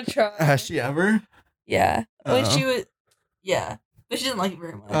really gonna try. Has she ever? Yeah. When Uh-oh. she was, yeah. But she doesn't like it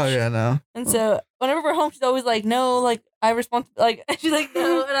very much. Oh, yeah, no. And so whenever we're home, she's always like, no, like, I respond, like, she's like,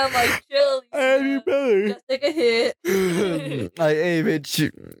 no. And I'm like, chill. I have your brother. Just take a hit. Like, hey, bitch,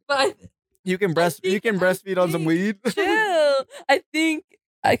 But you can breastfeed on some weed. chill. I think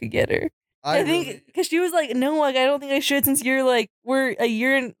I could get her. I think because she was like, no, like I don't think I should since you're like we're a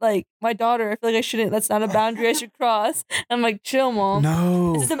year in like my daughter. I feel like I shouldn't. That's not a boundary I should cross. And I'm like, chill, mom.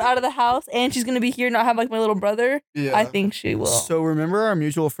 No. Since I'm out of the house and she's gonna be here, not have like my little brother. Yeah. I think she will. So remember our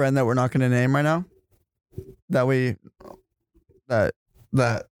mutual friend that we're not going to name right now? That we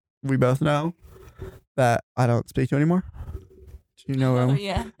both know that I don't speak to anymore? Do you know Oh him?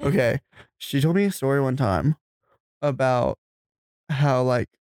 yeah. Okay. She told me a story one time about how like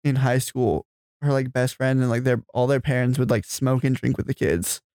in high school her like best friend and like all their parents would like smoke and drink with the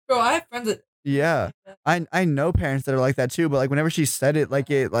kids. Bro, I have friends that. Yeah. I know parents that are like that too, but like whenever she said it,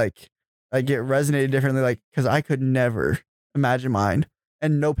 it resonated differently, like because I could never imagine mine.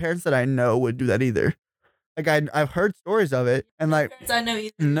 And no parents that I know would do that either. Like I've heard stories of it, and like Parents I know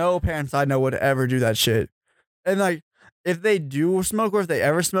either. no parents I know would ever do that shit. And like if they do smoke or if they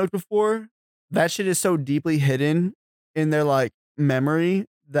ever smoked before, that shit is so deeply hidden in their like memory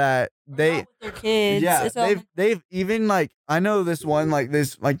that they Not with their kids. yeah, It's all they've even like I know this one like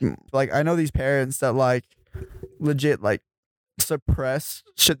I know these parents that like legit like suppress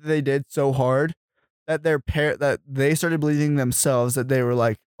shit that they did so hard that that they started believing themselves that they were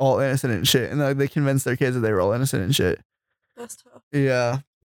like all innocent and shit, and like they convinced their kids that they were all innocent and shit. that's tough. Yeah.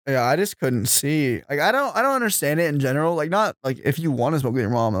 Yeah, I just couldn't see. Like I don't understand it in general. Like not like if you want to smoke with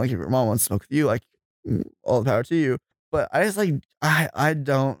your mom, like if your mom wants to smoke with you, like all the power to you. But I just like I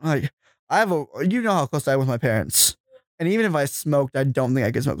don't like I have a you know how close I am with my parents. And even if I smoked, I don't think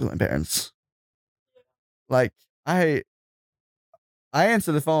I could smoke with my parents. Like I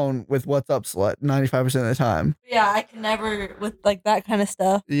answer the phone with "What's up, slut" 95% of the time. Yeah, I can never with like that kind of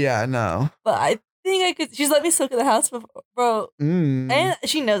stuff. Yeah, no. But I think I could. She's let me smoke at the house before, bro. Mm. And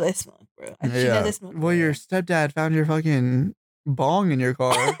she knows I smoke, bro. She knows I smoke. Well, your stepdad found your fucking bong in your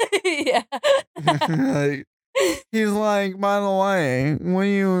car. Yeah. Like, he's like, by the way, when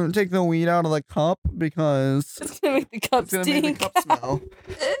you take the weed out of the cup because It's gonna make the cup it's gonna stink. make the cup smell.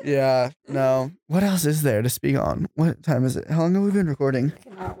 Yeah, no. What else is there to speak on? What time is it? How long have we been recording?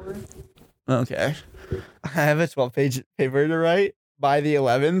 Okay. I have a 12-page paper to write by the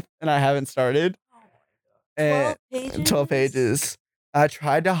 11th, and I haven't started. And 12 pages. I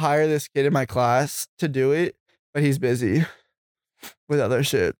tried to hire this kid in my class to do it, but he's busy with other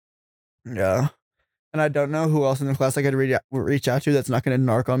shit. Yeah. And I don't know who else in the class I could reach out to that's not going to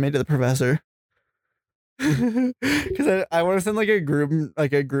narc on me to the professor. Because I want to send like a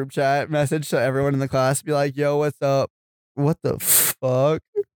group chat message to everyone in the class, be like, "Yo, what's up? What the fuck?"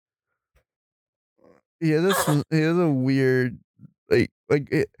 He has a weird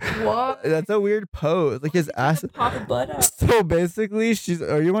What? that's a weird pose. Like his ass. Pop a butt out. So basically,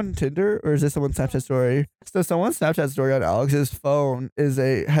 are you on Tinder or is this someone's Snapchat story? So someone's Snapchat story on Alex's phone has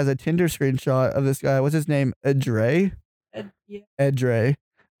a Tinder screenshot of this guy. What's his name? Edre. Yeah. Edre.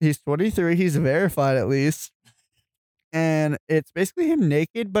 He's 23. He's verified at least. And it's basically him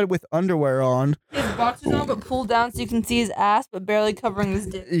naked but with underwear on. His boxers on, but pulled down so you can see his ass, but barely covering his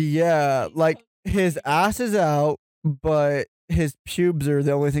dick. Yeah, like his ass is out, but his pubes are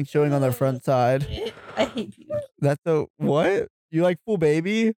the only thing showing on the front side. I hate you. That's the what? You like full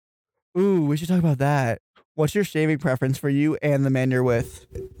baby? Ooh, we should talk about that. What's your shaving preference for you and the man you're with?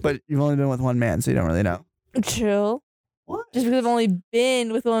 But you've only been with one man, so you don't really know. Chill. What? Just because I've only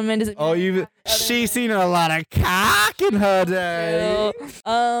been with one man doesn't mean Oh, I you've have other she's men. seen a lot of cock in her day.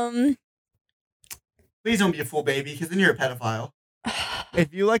 Chill. Please don't be a full baby, because then you're a pedophile.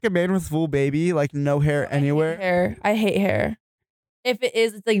 If you like a man with full baby, like no hair anywhere. I hate hair. If it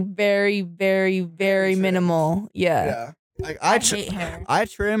is, it's like very, very, very Trim. minimal. Yeah. Yeah. Like I hate hair. I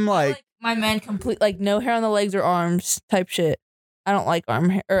trim I like my men complete like no hair on the legs or arms type shit. I don't like arm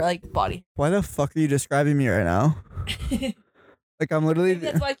hair or like body. why the fuck are you describing me right now? Like I'm literally Maybe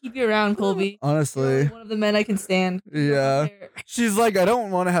that's why I keep you around, Colby. You're honestly. one of the men I can stand. You don't have Yeah. hair. She's like, I don't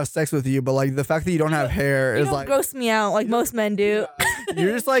want to have sex with you, but like the fact that you don't have hair You is don't like gross me out like most men do.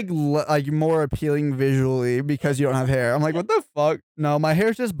 you're just like like more appealing visually because you don't have hair. I'm like, what the fuck? No, my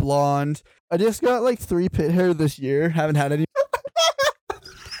hair's just blonde. I just got like 3 pit hair this year. Haven't had any.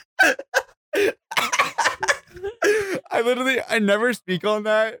 I never speak on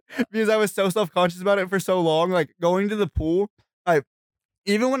that because I was so self-conscious about it for so long. Like going to the pool,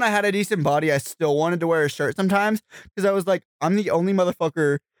 even when I had a decent body, I still wanted to wear a shirt sometimes because I was like, I'm the only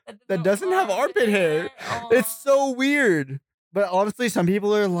motherfucker that doesn't have armpit hair. It's so weird. But honestly, some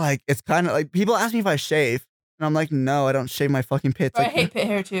people are like, it's kind of like people ask me if I shave, and I'm like, no, I don't shave my fucking pits. I Like, hate pit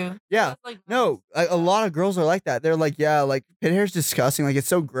hair too. yeah, That's, like, no, a lot of girls are like that. They're like, yeah, like pit hair is disgusting. Like it's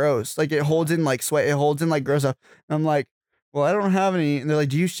so gross. Like it holds in like sweat. It holds in like gross stuff. And I'm like, well, I don't have any. And they're like,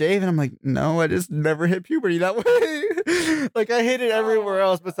 do you shave? And I'm like, no, I just never hit puberty that way. Like I hate it everywhere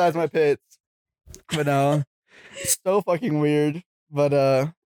else besides my pits. But no, it's so fucking weird.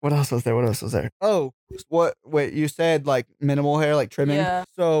 But what else was there? What else was there? Oh, what? Wait, you said like minimal hair, like trimming. Yeah.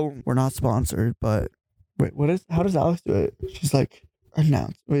 So we're not sponsored, but wait, what is? How does Alex do it? She's like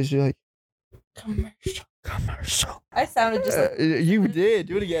announce. Wait, is she like commercial? I sounded just like You did.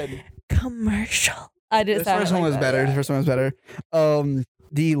 Do it again. commercial. I did. This first one was better. The first one was better.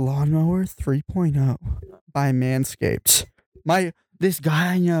 The Lawnmower 3.0 by Manscaped. This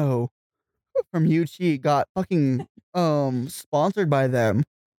guy I know from UT got fucking sponsored by them,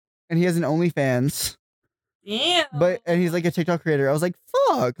 and he has an OnlyFans. Damn. And he's like a TikTok creator. I was like,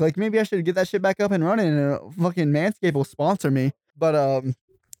 fuck, like maybe I should get that shit back up and running, and fucking Manscaped will sponsor me. But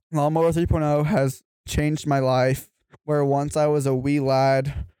Lawnmower 3.0 has changed my life. Where once I was a wee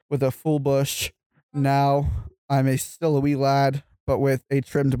lad with a full bush, now I'm still a wee lad but with a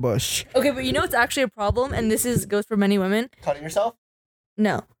trimmed bush. Okay, but you know it's actually a problem, and this goes for many women. Cutting yourself?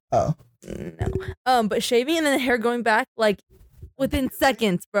 No. Oh. No. But shaving and then the hair going back like within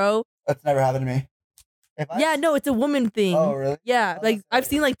seconds, bro. That's never happened to me. Yeah, no, it's a woman thing. Oh, really? Yeah, Oh, like that's I've funny.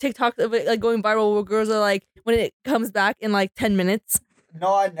 seen like TikToks of it like going viral where girls are like when it comes back in like 10 minutes.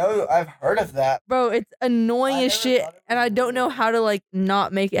 No, I know. I've heard of that. Bro, it's annoying I as never shit thought it and was I don't know real. how to like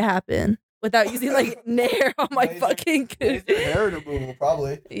not make it happen without using like nair on my Laser- fucking Laser hair removal,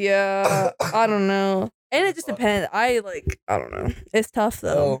 probably. Yeah, I don't know. And it just depends. I don't know. It's tough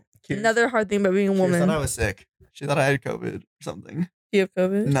though. Kira- Another hard thing about being a Kira woman. thought I was sick. She thought I had COVID or something. Do you have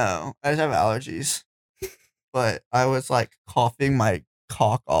COVID? No, I just have allergies. But I was like coughing my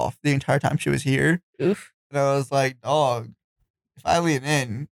cock off the entire time she was here. Oof. And I was like, dog, if I lean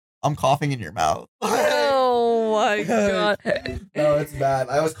in, I'm coughing in your mouth. Oh my god. No, it's bad.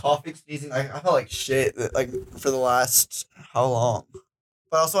 I was coughing, sneezing. I felt like shit like for the last how long?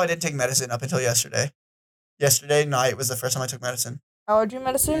 But also I didn't take medicine up until yesterday. Yesterday night was the first time I took medicine. Allergy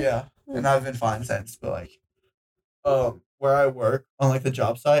medicine? Yeah. And I've been fine since. But like where I work on like the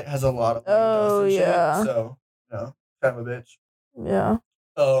job site has a lot of like, Oh, dust and shit, yeah. so kind of a bitch. Yeah.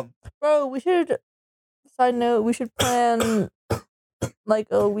 Um Bro, we should side note, we should plan like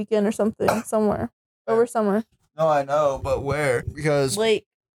a weekend or something somewhere. Over summer. no, I know, but where? Because Lake.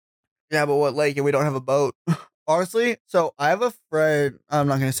 yeah, but what lake and we don't have a boat. Honestly, so I have a friend. I'm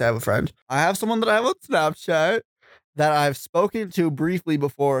not gonna say I have a friend. I have someone that I have on Snapchat that I've spoken to briefly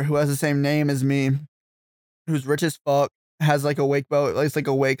before who has the same name as me, who's rich as fuck, has like a wake boat, like it's like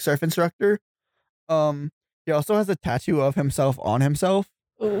a wake surf instructor. He also has a tattoo of himself on himself.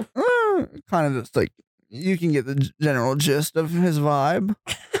 Ooh. Kind of just like you can get the general gist of his vibe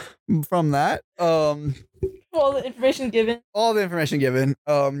from that. All the information given. All the information given.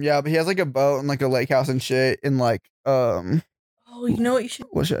 Yeah, but he has like a boat and like a lake house and shit and like Oh, you know what you should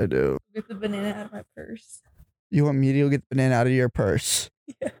what should I do? get the banana out of my purse. You want me to go get the banana out of your purse?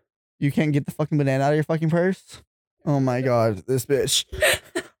 Yeah. You can't get the fucking banana out of your fucking purse? Oh my god, this bitch.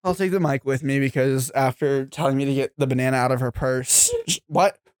 I'll take the mic with me because after telling me to get the banana out of her purse,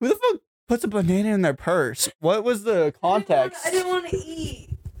 what? Who the fuck puts a banana in their purse? What was the context? I didn't want to eat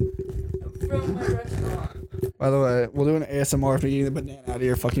from my restaurant. By the way, we'll do an ASMR if you get the banana out of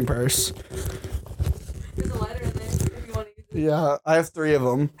your fucking purse. There's a lighter in there if you want to use it. Yeah, I have 3 of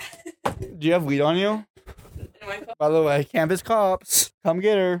them. Do you have weed on you? In my cup. By the way, campus cops, come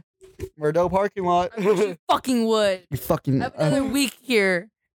get her. We're no parking lot. I wish you fucking would. You fucking. I have another week here.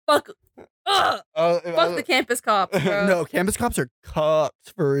 Fuck. Ugh. Fuck the campus cops, bro. No, campus cops are cops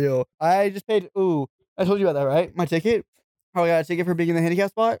for real. I just paid. Ooh, I told you about that, right? My ticket. How I got a ticket for being in the handicap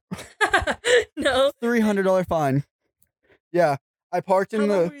spot? No. $300 fine. Yeah, I parked How in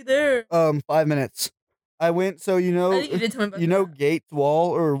long were you there? 5 minutes. I went. So you know. I think you did tell me about You know that. Gates Wall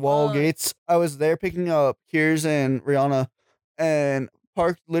or Wall Oh. Gates? I was there picking up Kiers and Rihanna and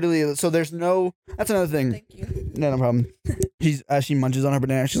parked literally. So there's no. That's another thing. Thank you. No problem. She's as she munches on her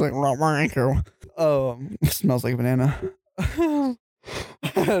banana, she's like, smells like a banana.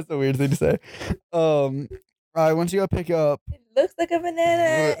 That's a weird thing to say. I went to go pick up. It looks like a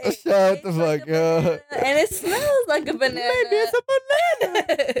banana. It Shut the tastes like fuck a up. banana, and it smells like a banana. Maybe it's a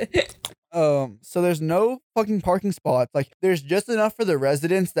banana. So there's no fucking parking spots. Like, there's just enough for the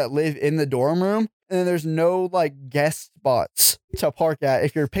residents that live in the dorm room, and then there's no like guest spots to park at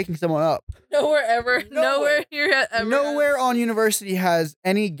if you're picking someone up. Nowhere ever. Nowhere. Nowhere here ever. Nowhere on university has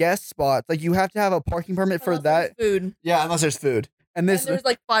any guest spots. Like, you have to have a parking permit for Unless there's that. food. Yeah, unless there's food. And And this, there's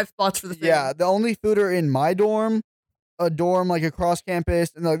like 5 spots for the food. yeah, the only food are in my dorm, a dorm like across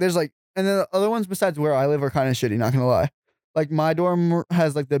campus, and like there's like, and then the other ones besides where I live are kind of shitty. Not gonna lie, like my dorm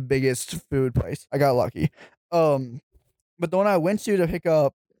has like the biggest food place. I got lucky. But the one I went to pick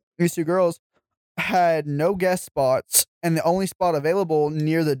up these 2 girls had no guest spots, and the only spot available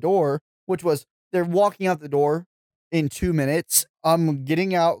near the door, which was they're walking out the door in 2 minutes. I'm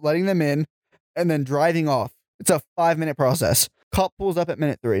getting out, letting them in, and then driving off. It's a 5-minute process. Cop pulls up at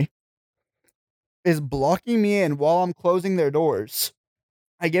minute 3. Is blocking me in while I'm closing their doors.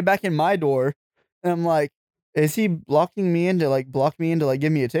 I get back in my door, and I'm like, is he blocking me in to like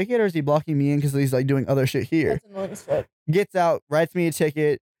give me a ticket, or is he blocking me in because he's like doing other shit here? That's annoying as fuck. Gets out, writes me a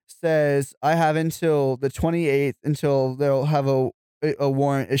ticket, says I have until the 28th until they'll have a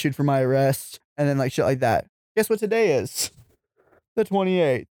warrant issued for my arrest, and then like shit like that. Guess what today is? The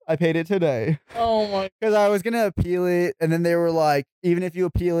 28th. I paid it today Oh my because I was gonna appeal it, and then they were like, even if you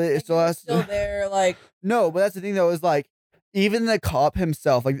appeal it, it still has still there, like No, but that's the thing though, is like even the cop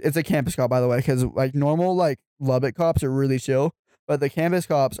himself, like it's a campus cop by the way, because like normal like Lubbock cops are really chill, but the campus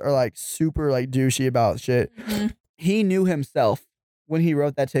cops are like super like douchey about shit. mhm. He knew himself when he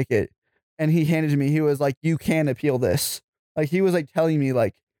wrote that ticket, and he handed to me. He was like, "You can appeal this." Like he was like telling me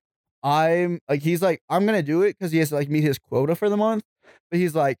like he's like I'm gonna do it because he has to like meet his quota for the month, but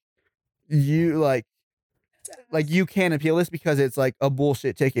he's like you like you can't appeal this because it's like a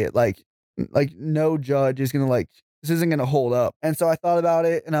bullshit ticket. Like no judge is gonna like this isn't gonna hold up. And so I thought about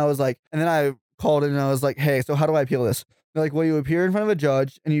it and I was like, and then I called in and I was like, hey, so how do I appeal this? They're like, well, you appear in front of a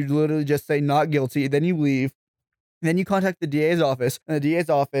judge and you literally just say not guilty, then you leave. Then you contact the DA's office, and the DA's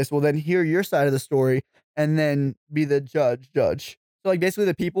office will then hear your side of the story and then be the judge. So like basically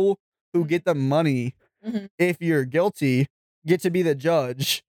the people who get the money Mhm. if you're guilty get to be the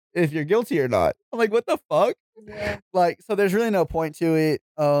judge if you're guilty or not. I'm like, what the fuck? Yeah. Like, so there's really no point to it.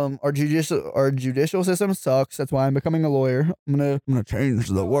 Our judicial system sucks. That's why I'm becoming a lawyer. I'm gonna change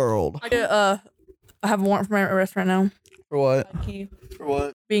the world. I have a warrant for my arrest right now. For what? My key. For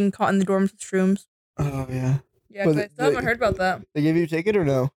what? Being caught in the dorms with shrooms. Oh yeah. Yeah, But 'cause I still haven't heard about that. They give you a ticket or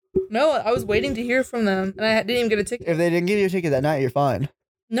no? No, I was waiting to hear from them, and I didn't even get a ticket. If they didn't give you a ticket that night, you're fine.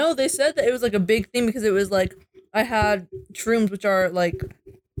 No, they said that it was like a big thing because it was like I had shrooms, which are like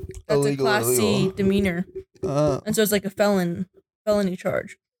that's Illegal, a class C illegal. demeanor, and so it's like a felony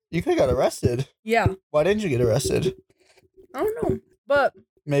charge. You could have got arrested. Yeah, Why didn't you get arrested? I don't know, but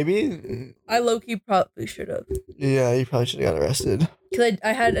Maybe. I low key probably should have Yeah, you probably should have got arrested. because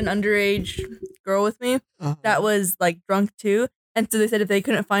I had an underage girl with me Uh-huh. that was like drunk too, and so they said if they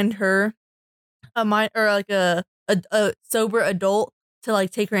couldn't find her a sober adult to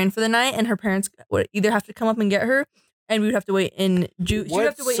like take her in for the night, and her parents would either have to come up and get her, and we would have to wait in she would What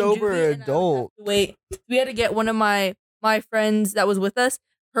have to wait sober in juvie, and I would have adult? to wait. We had to get one of my friends that was with us.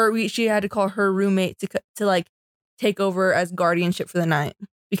 She had to call her roommate to like take over as guardianship for the night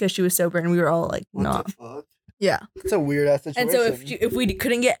because she was sober, and we were all like What not. the fuck? Yeah. It's a weird ass situation. And so if we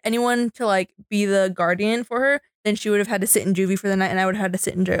couldn't get anyone to like be the guardian for her, then she would have had to sit in juvie for the night, and I would have had to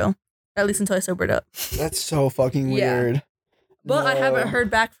sit in jail at least until I sobered up. That's so fucking Yeah. weird. But I haven't No. heard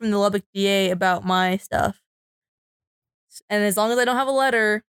back from the Lubbock DA about my stuff. And as long as I don't have a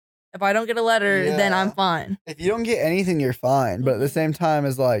letter, if I don't get a letter, then I'm Yeah. fine. If you don't get anything, you're fine. But at the same time,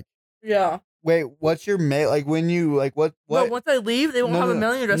 it's like, Yeah. wait, what's your mail? Like when you like what? But once I leave, they won't No, have no, a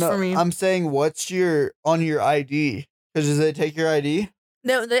mailing address no, for me. I'm saying, what's your on your ID? Because does they take your ID?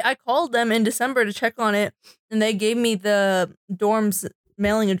 No, I called them in December to check on it, and they gave me the dorm's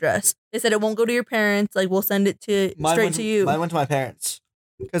mailing address. They said it won't go to your parents. Like we'll send it to straight to you. Mine went to my parents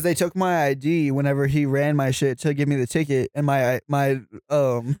because they took my ID whenever he ran my shit to give me the ticket and my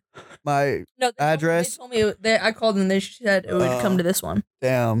No, they address? told me I called them. They said it would come to this one.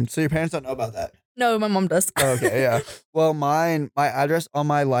 damn. So your parents don't know about that. No, my mom does. Okay, yeah. Well, my address on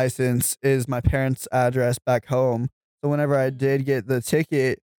my license is my parents' address back home. So whenever I did get the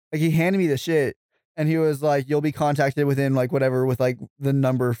ticket, like he handed me the shit and he was like, you'll be contacted within like whatever with like the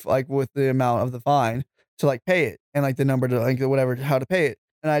number, like with the amount of the fine to like pay it and like the number to like whatever, how to pay it.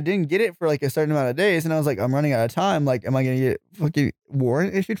 And I didn't get it for like a certain amount of days. And I was like, I'm running out of time. Like, am I going to get fucking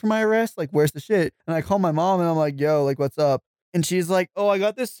warrant issued for my arrest? Like, where's the shit? And I called my mom and I'm like, yo, like, what's up? And she's like, oh, I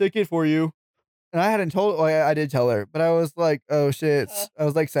got this ticket for you. And I hadn't told, oh, I did tell her, but I was like, oh shit. I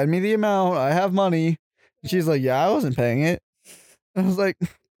was like, send me the amount. I have money. And she's like, yeah, I wasn't paying it. I was like,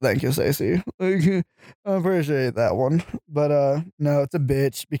 thank you, Stacey. Like, I appreciate that one. But no, it's a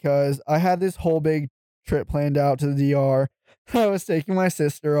bitch because I had this whole big trip planned out to the DR. I was taking my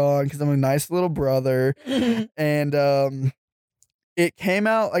sister on because I'm a nice little brother. And it came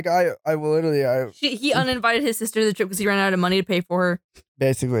out like I literally He uninvited his sister to the trip because he ran out of money to pay for her.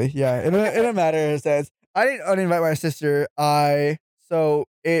 basically, yeah. In a matter of sense, I didn't uninvite my sister.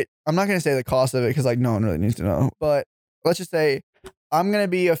 I'm not gonna say the cost of it because like no one really needs to know. But let's just say I'm gonna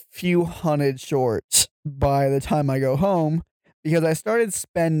be a few hundred short by the time I go home because I started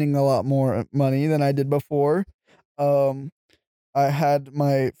spending a lot more money than I did before. I had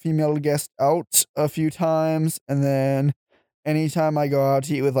my female guest out a few times, and then anytime I go out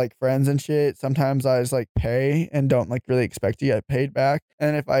to eat with like friends and shit, sometimes I just like pay and don't like really expect to get paid back.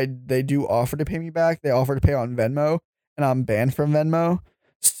 And if they do offer to pay me back, they offer to pay on Venmo, and I'm banned from Venmo.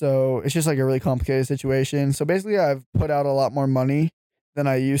 So it's just like a really complicated situation. So basically I've put out a lot more money than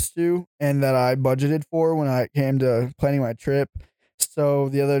I used to and that I budgeted for when I came to planning my trip. So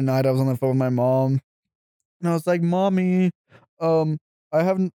the other night I was on the phone with my mom and I was like, Mommy, I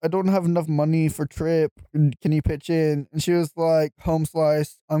don't have enough money for trip. Can you pitch in? And she was like, home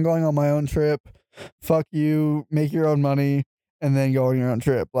slice, I'm going on my own trip. Fuck you, make your own money and then go on your own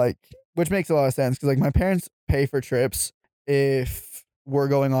trip. Like, which makes a lot of sense because like my parents pay for trips if we're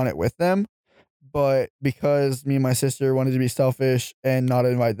going on it with them. But because me and my sister wanted to be selfish and not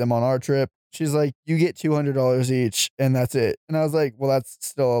invite them on our trip, she's like, you get $200 each and that's it. And I was like, well, that's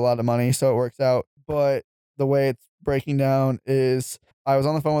still a lot of money. So it works out. But the way it's breaking down is I was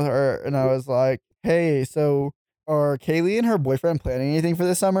on the phone with her and I was like, hey, so are Kaylee and her boyfriend planning anything for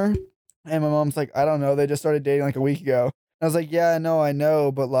this summer? And my mom's like, I don't know. They just started dating like a week ago. And I was like, yeah, no, I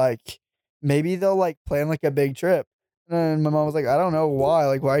know, but like maybe they'll like plan like a big trip. And my mom was like, I don't know why.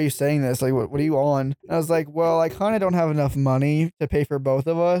 Like, why are you saying this? Like, what are you on? And I was like, well, I kind of don't have enough money to pay for both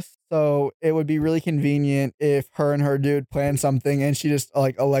of us. So it would be really convenient if her and her dude planned something and she just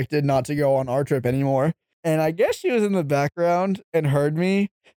like elected not to go on our trip anymore. And I guess she was in the background and heard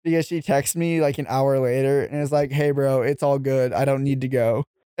me because she texted me like an hour later and was like, hey, bro, it's all good. I don't need to go.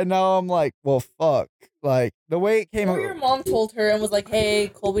 And now I'm like, well, fuck. Like the way it came Or your mom told her and was like, hey,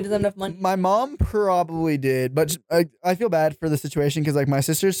 Colby doesn't have enough money. my mom probably did, but I feel bad for the situation because like my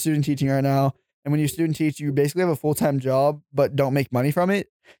sister's student teaching right now, and when you student teach, you basically have a full-time job but don't make money from it,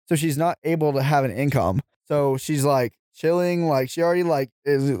 so she's not able to have an income. So she's like chilling, like she already like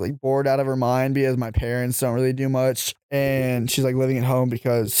is like bored out of her mind because my parents don't really do much, and she's like living at home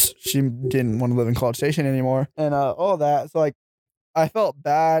because she didn't want to live in College Station anymore, and all that. So like I felt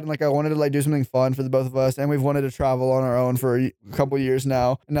bad and like I wanted to like do something fun for the both of us, and we've wanted to travel on our own for a couple years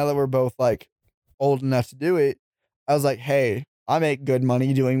now. And now that we're both like old enough to do it, I was like, hey, I make good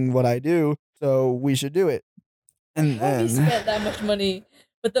money doing what I do, so we should do it. And How have you then spent that much money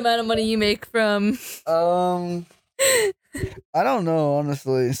with the amount of money you make from? I don't know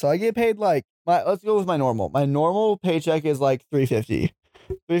honestly. So I get paid like let's go with my normal. My normal paycheck is like $350.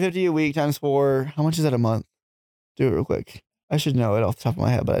 $350 a week times 4. How much is that a month? Do it real quick. I should know it off the top of my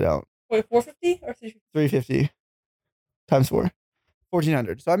head, but I don't. Wait, 450 or 350? 350 times 4.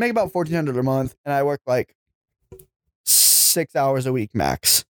 1,400. So I make about 1,400 a month, and I work like 6 hours a week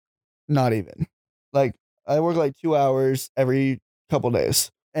max. Not even. Like I work like 2 hours every couple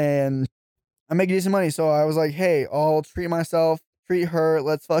days, and I make decent money. So I was like, hey, I'll treat myself, treat her.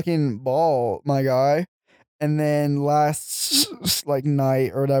 Let's fucking ball, my guy. And then last like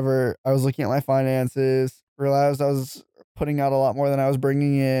night or whatever, I was looking at my finances, realized I was putting out a lot more than I was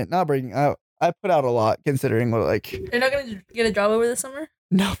bringing in. Not bringing out. I put out a lot considering what like. You're not gonna get a job over the summer?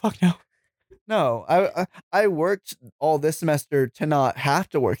 No, fuck no. No, I worked all this semester to not have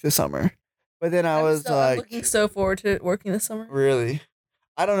to work this summer, but then I was I'm like, looking so forward to working this summer. really,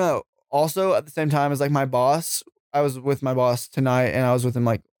 I don't know. Also, at the same time as like my boss, I was with my boss tonight, and I was with him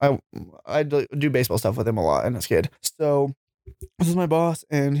like I do baseball stuff with him a lot, and as a kid. So this is my boss,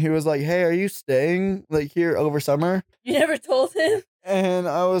 and he was like, "Hey, are you staying like here over summer?" You never told him? And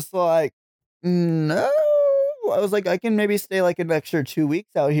I was like, no. I was like, I can maybe stay like an extra 2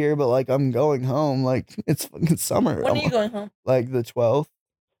 weeks out here, but like I'm going home. Like it's fucking summer. When are you going home? Like the 12th.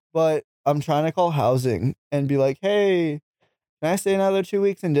 But I'm trying to call housing and be like, hey, can I stay another 2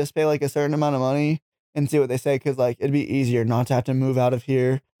 weeks and just pay like a certain amount of money and see what they say? Because like it'd be easier not to have to move out of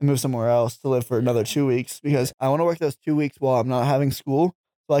here and move somewhere else to live for another 2 weeks, because I want to work those 2 weeks while I'm not having school,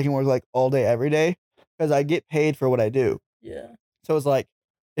 so I can work like all day every day, because I get paid for what I do. Yeah. So it's like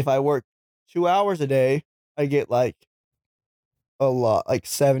if I work 2 hours a day, I get like a lot, like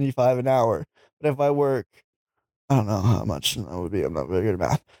 75 an hour. But if I work, I don't know how much that would be. I'm not very good at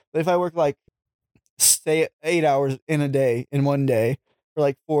math. But if I work like say 8 hours in a day, in one day, for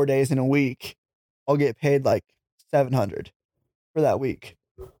like 4 days in a week, I'll get paid like 700 for that week.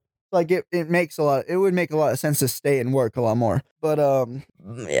 Like it makes a lot. It would make a lot of sense to stay and work a lot more. But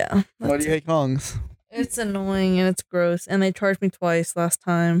Yeah. why do you hate Kongs? It's annoying and it's gross, and they charged me twice last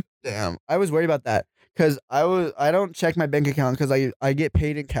time. Damn, I was worried about that because I don't check my bank account because I get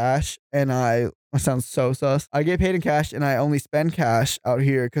paid in cash, and that sounds so sus. I get paid in cash and I only spend cash out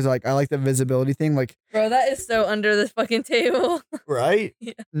here because like I like the visibility thing, like Bro, that is so under the fucking table. right.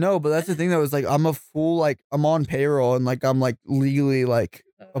 Yeah. No, but that's the thing though, is like I'm a full, like I'm on payroll and like I'm like legally like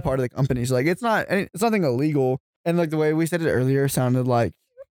a part of the company, so like it's nothing illegal. And like the way we said it earlier sounded like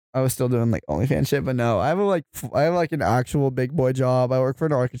I was still doing like OnlyFans shit, but no, I have like an actual big boy job. I work for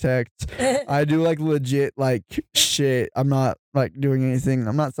an architect. I do like legit like shit. I'm not like doing anything.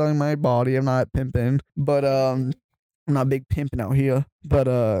 I'm not selling my body. I'm not pimping, but I'm not big pimping out here. But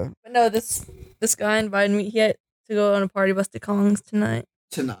But no, this guy invited me yet to go on a party bus to Kong's tonight.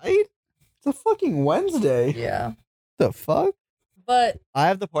 tonight? It's a fucking Wednesday. Yeah. The fuck? But I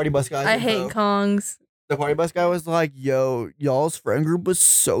have the party bus guy. I hate Kong's. The party bus guy was like, yo, y'all's friend group was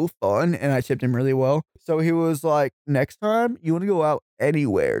so fun, and I tipped him really well. So he was like, next time you want to go out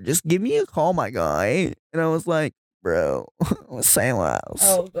anywhere, just give me a call, my guy. And I was like, bro, same house.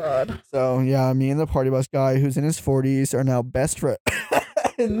 Oh god. So yeah, me and the party bus guy, who's in his 40s, are now best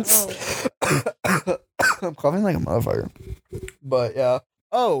friends. I'm coughing like a motherfucker. But yeah.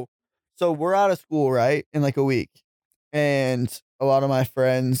 Oh, so we're out of school, right? In like a week. and a lot of my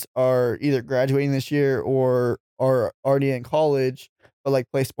friends are either graduating this year or are already in college, but like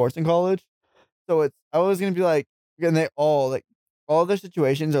play sports in college. So I was gonna be like, and they all their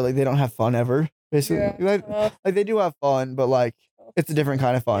situations are like they don't have fun ever. Basically, like they do have fun, but like it's a different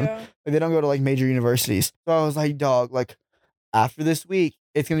kind of fun. Yeah. Like they don't go to like major universities. So I was like, dog, like after this week,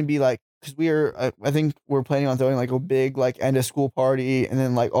 it's gonna be like because I think we're planning on throwing like a big like end of school party, and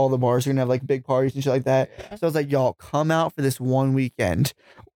then like all the bars are gonna have like big parties and shit like that. Yeah. So I was like, y'all come out for this one weekend.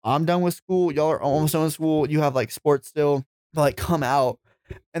 I'm done with school. Y'all are almost done with school. You have like sports still, but like come out.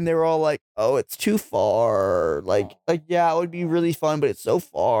 And they were all like, "Oh, it's too far." Like yeah, it would be really fun, but it's so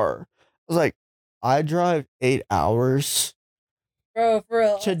far. I was like, I drive 8 hours Bro, for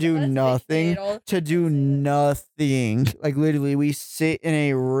real. to do nothing. Like literally, we sit in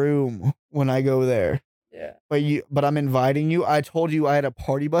a room when I go there. Yeah. But I'm inviting you. I told you I had a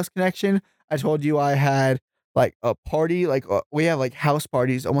party bus connection. I told you I had like a party. Like we have like house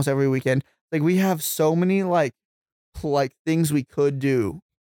parties almost every weekend. Like we have so many like things we could do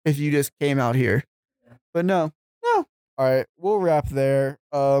if you just came out here. But no. All right, we'll wrap there.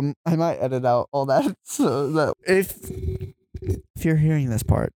 I might edit out all that so that if you're hearing this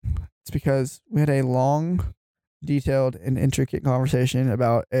part, it's because we had a long, detailed, and intricate conversation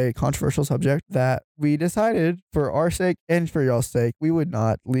about a controversial subject that we decided for our sake and for y'all's sake we would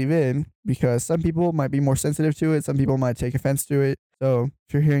not leave in because some people might be more sensitive to it, some people might take offense to it. So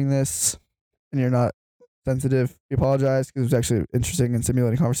if you're hearing this and you're not sensitive, we apologize because it was actually an interesting and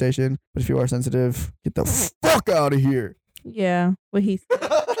stimulating conversation. But if you are sensitive, get the fuck out of here. Yeah, what he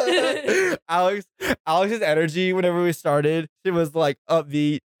said. Alex's energy whenever we started, she was like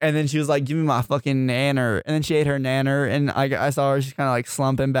upbeat, and then she was like, "Give me my fucking nanner," and then she ate her nanner, and I saw her, she's kind of like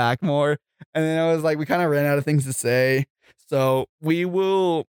slumping back more, and then I was like, we kind of ran out of things to say, so we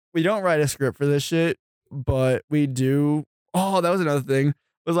don't write a script for this shit, but we do. Oh, that was another thing.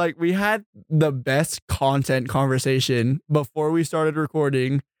 Was like we had the best content conversation before we started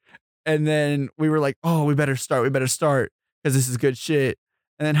recording, and then we were like, oh, we better start because this is good shit.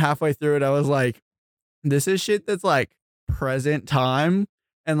 And then halfway through it, I was like, this is shit that's like present time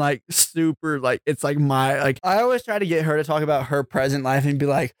and like super like it's like my like I always try to get her to talk about her present life and be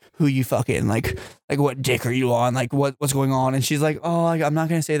like, who you fucking like what dick are you on, like what's going on, and she's like, oh, like, I'm not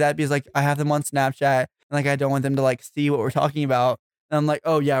gonna say that because like I have them on Snapchat and like I don't want them to like see what we're talking about. And I'm like,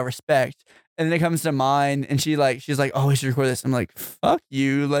 oh yeah, respect. And then it comes to mine, and she's like, oh, we should record this. I'm like, fuck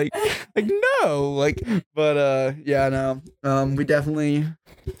you, like no, like, but yeah, no,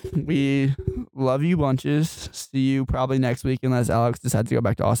 we love you bunches. See you probably next week unless Alex decides to go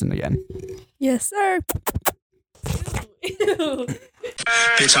back to Austin again. Yes, sir.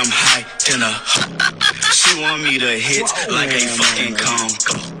 Bitch, I'm high dinner. She want me to hit like a fucking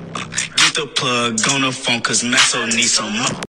Congo. Get the plug on the phone, cause Masso needs some.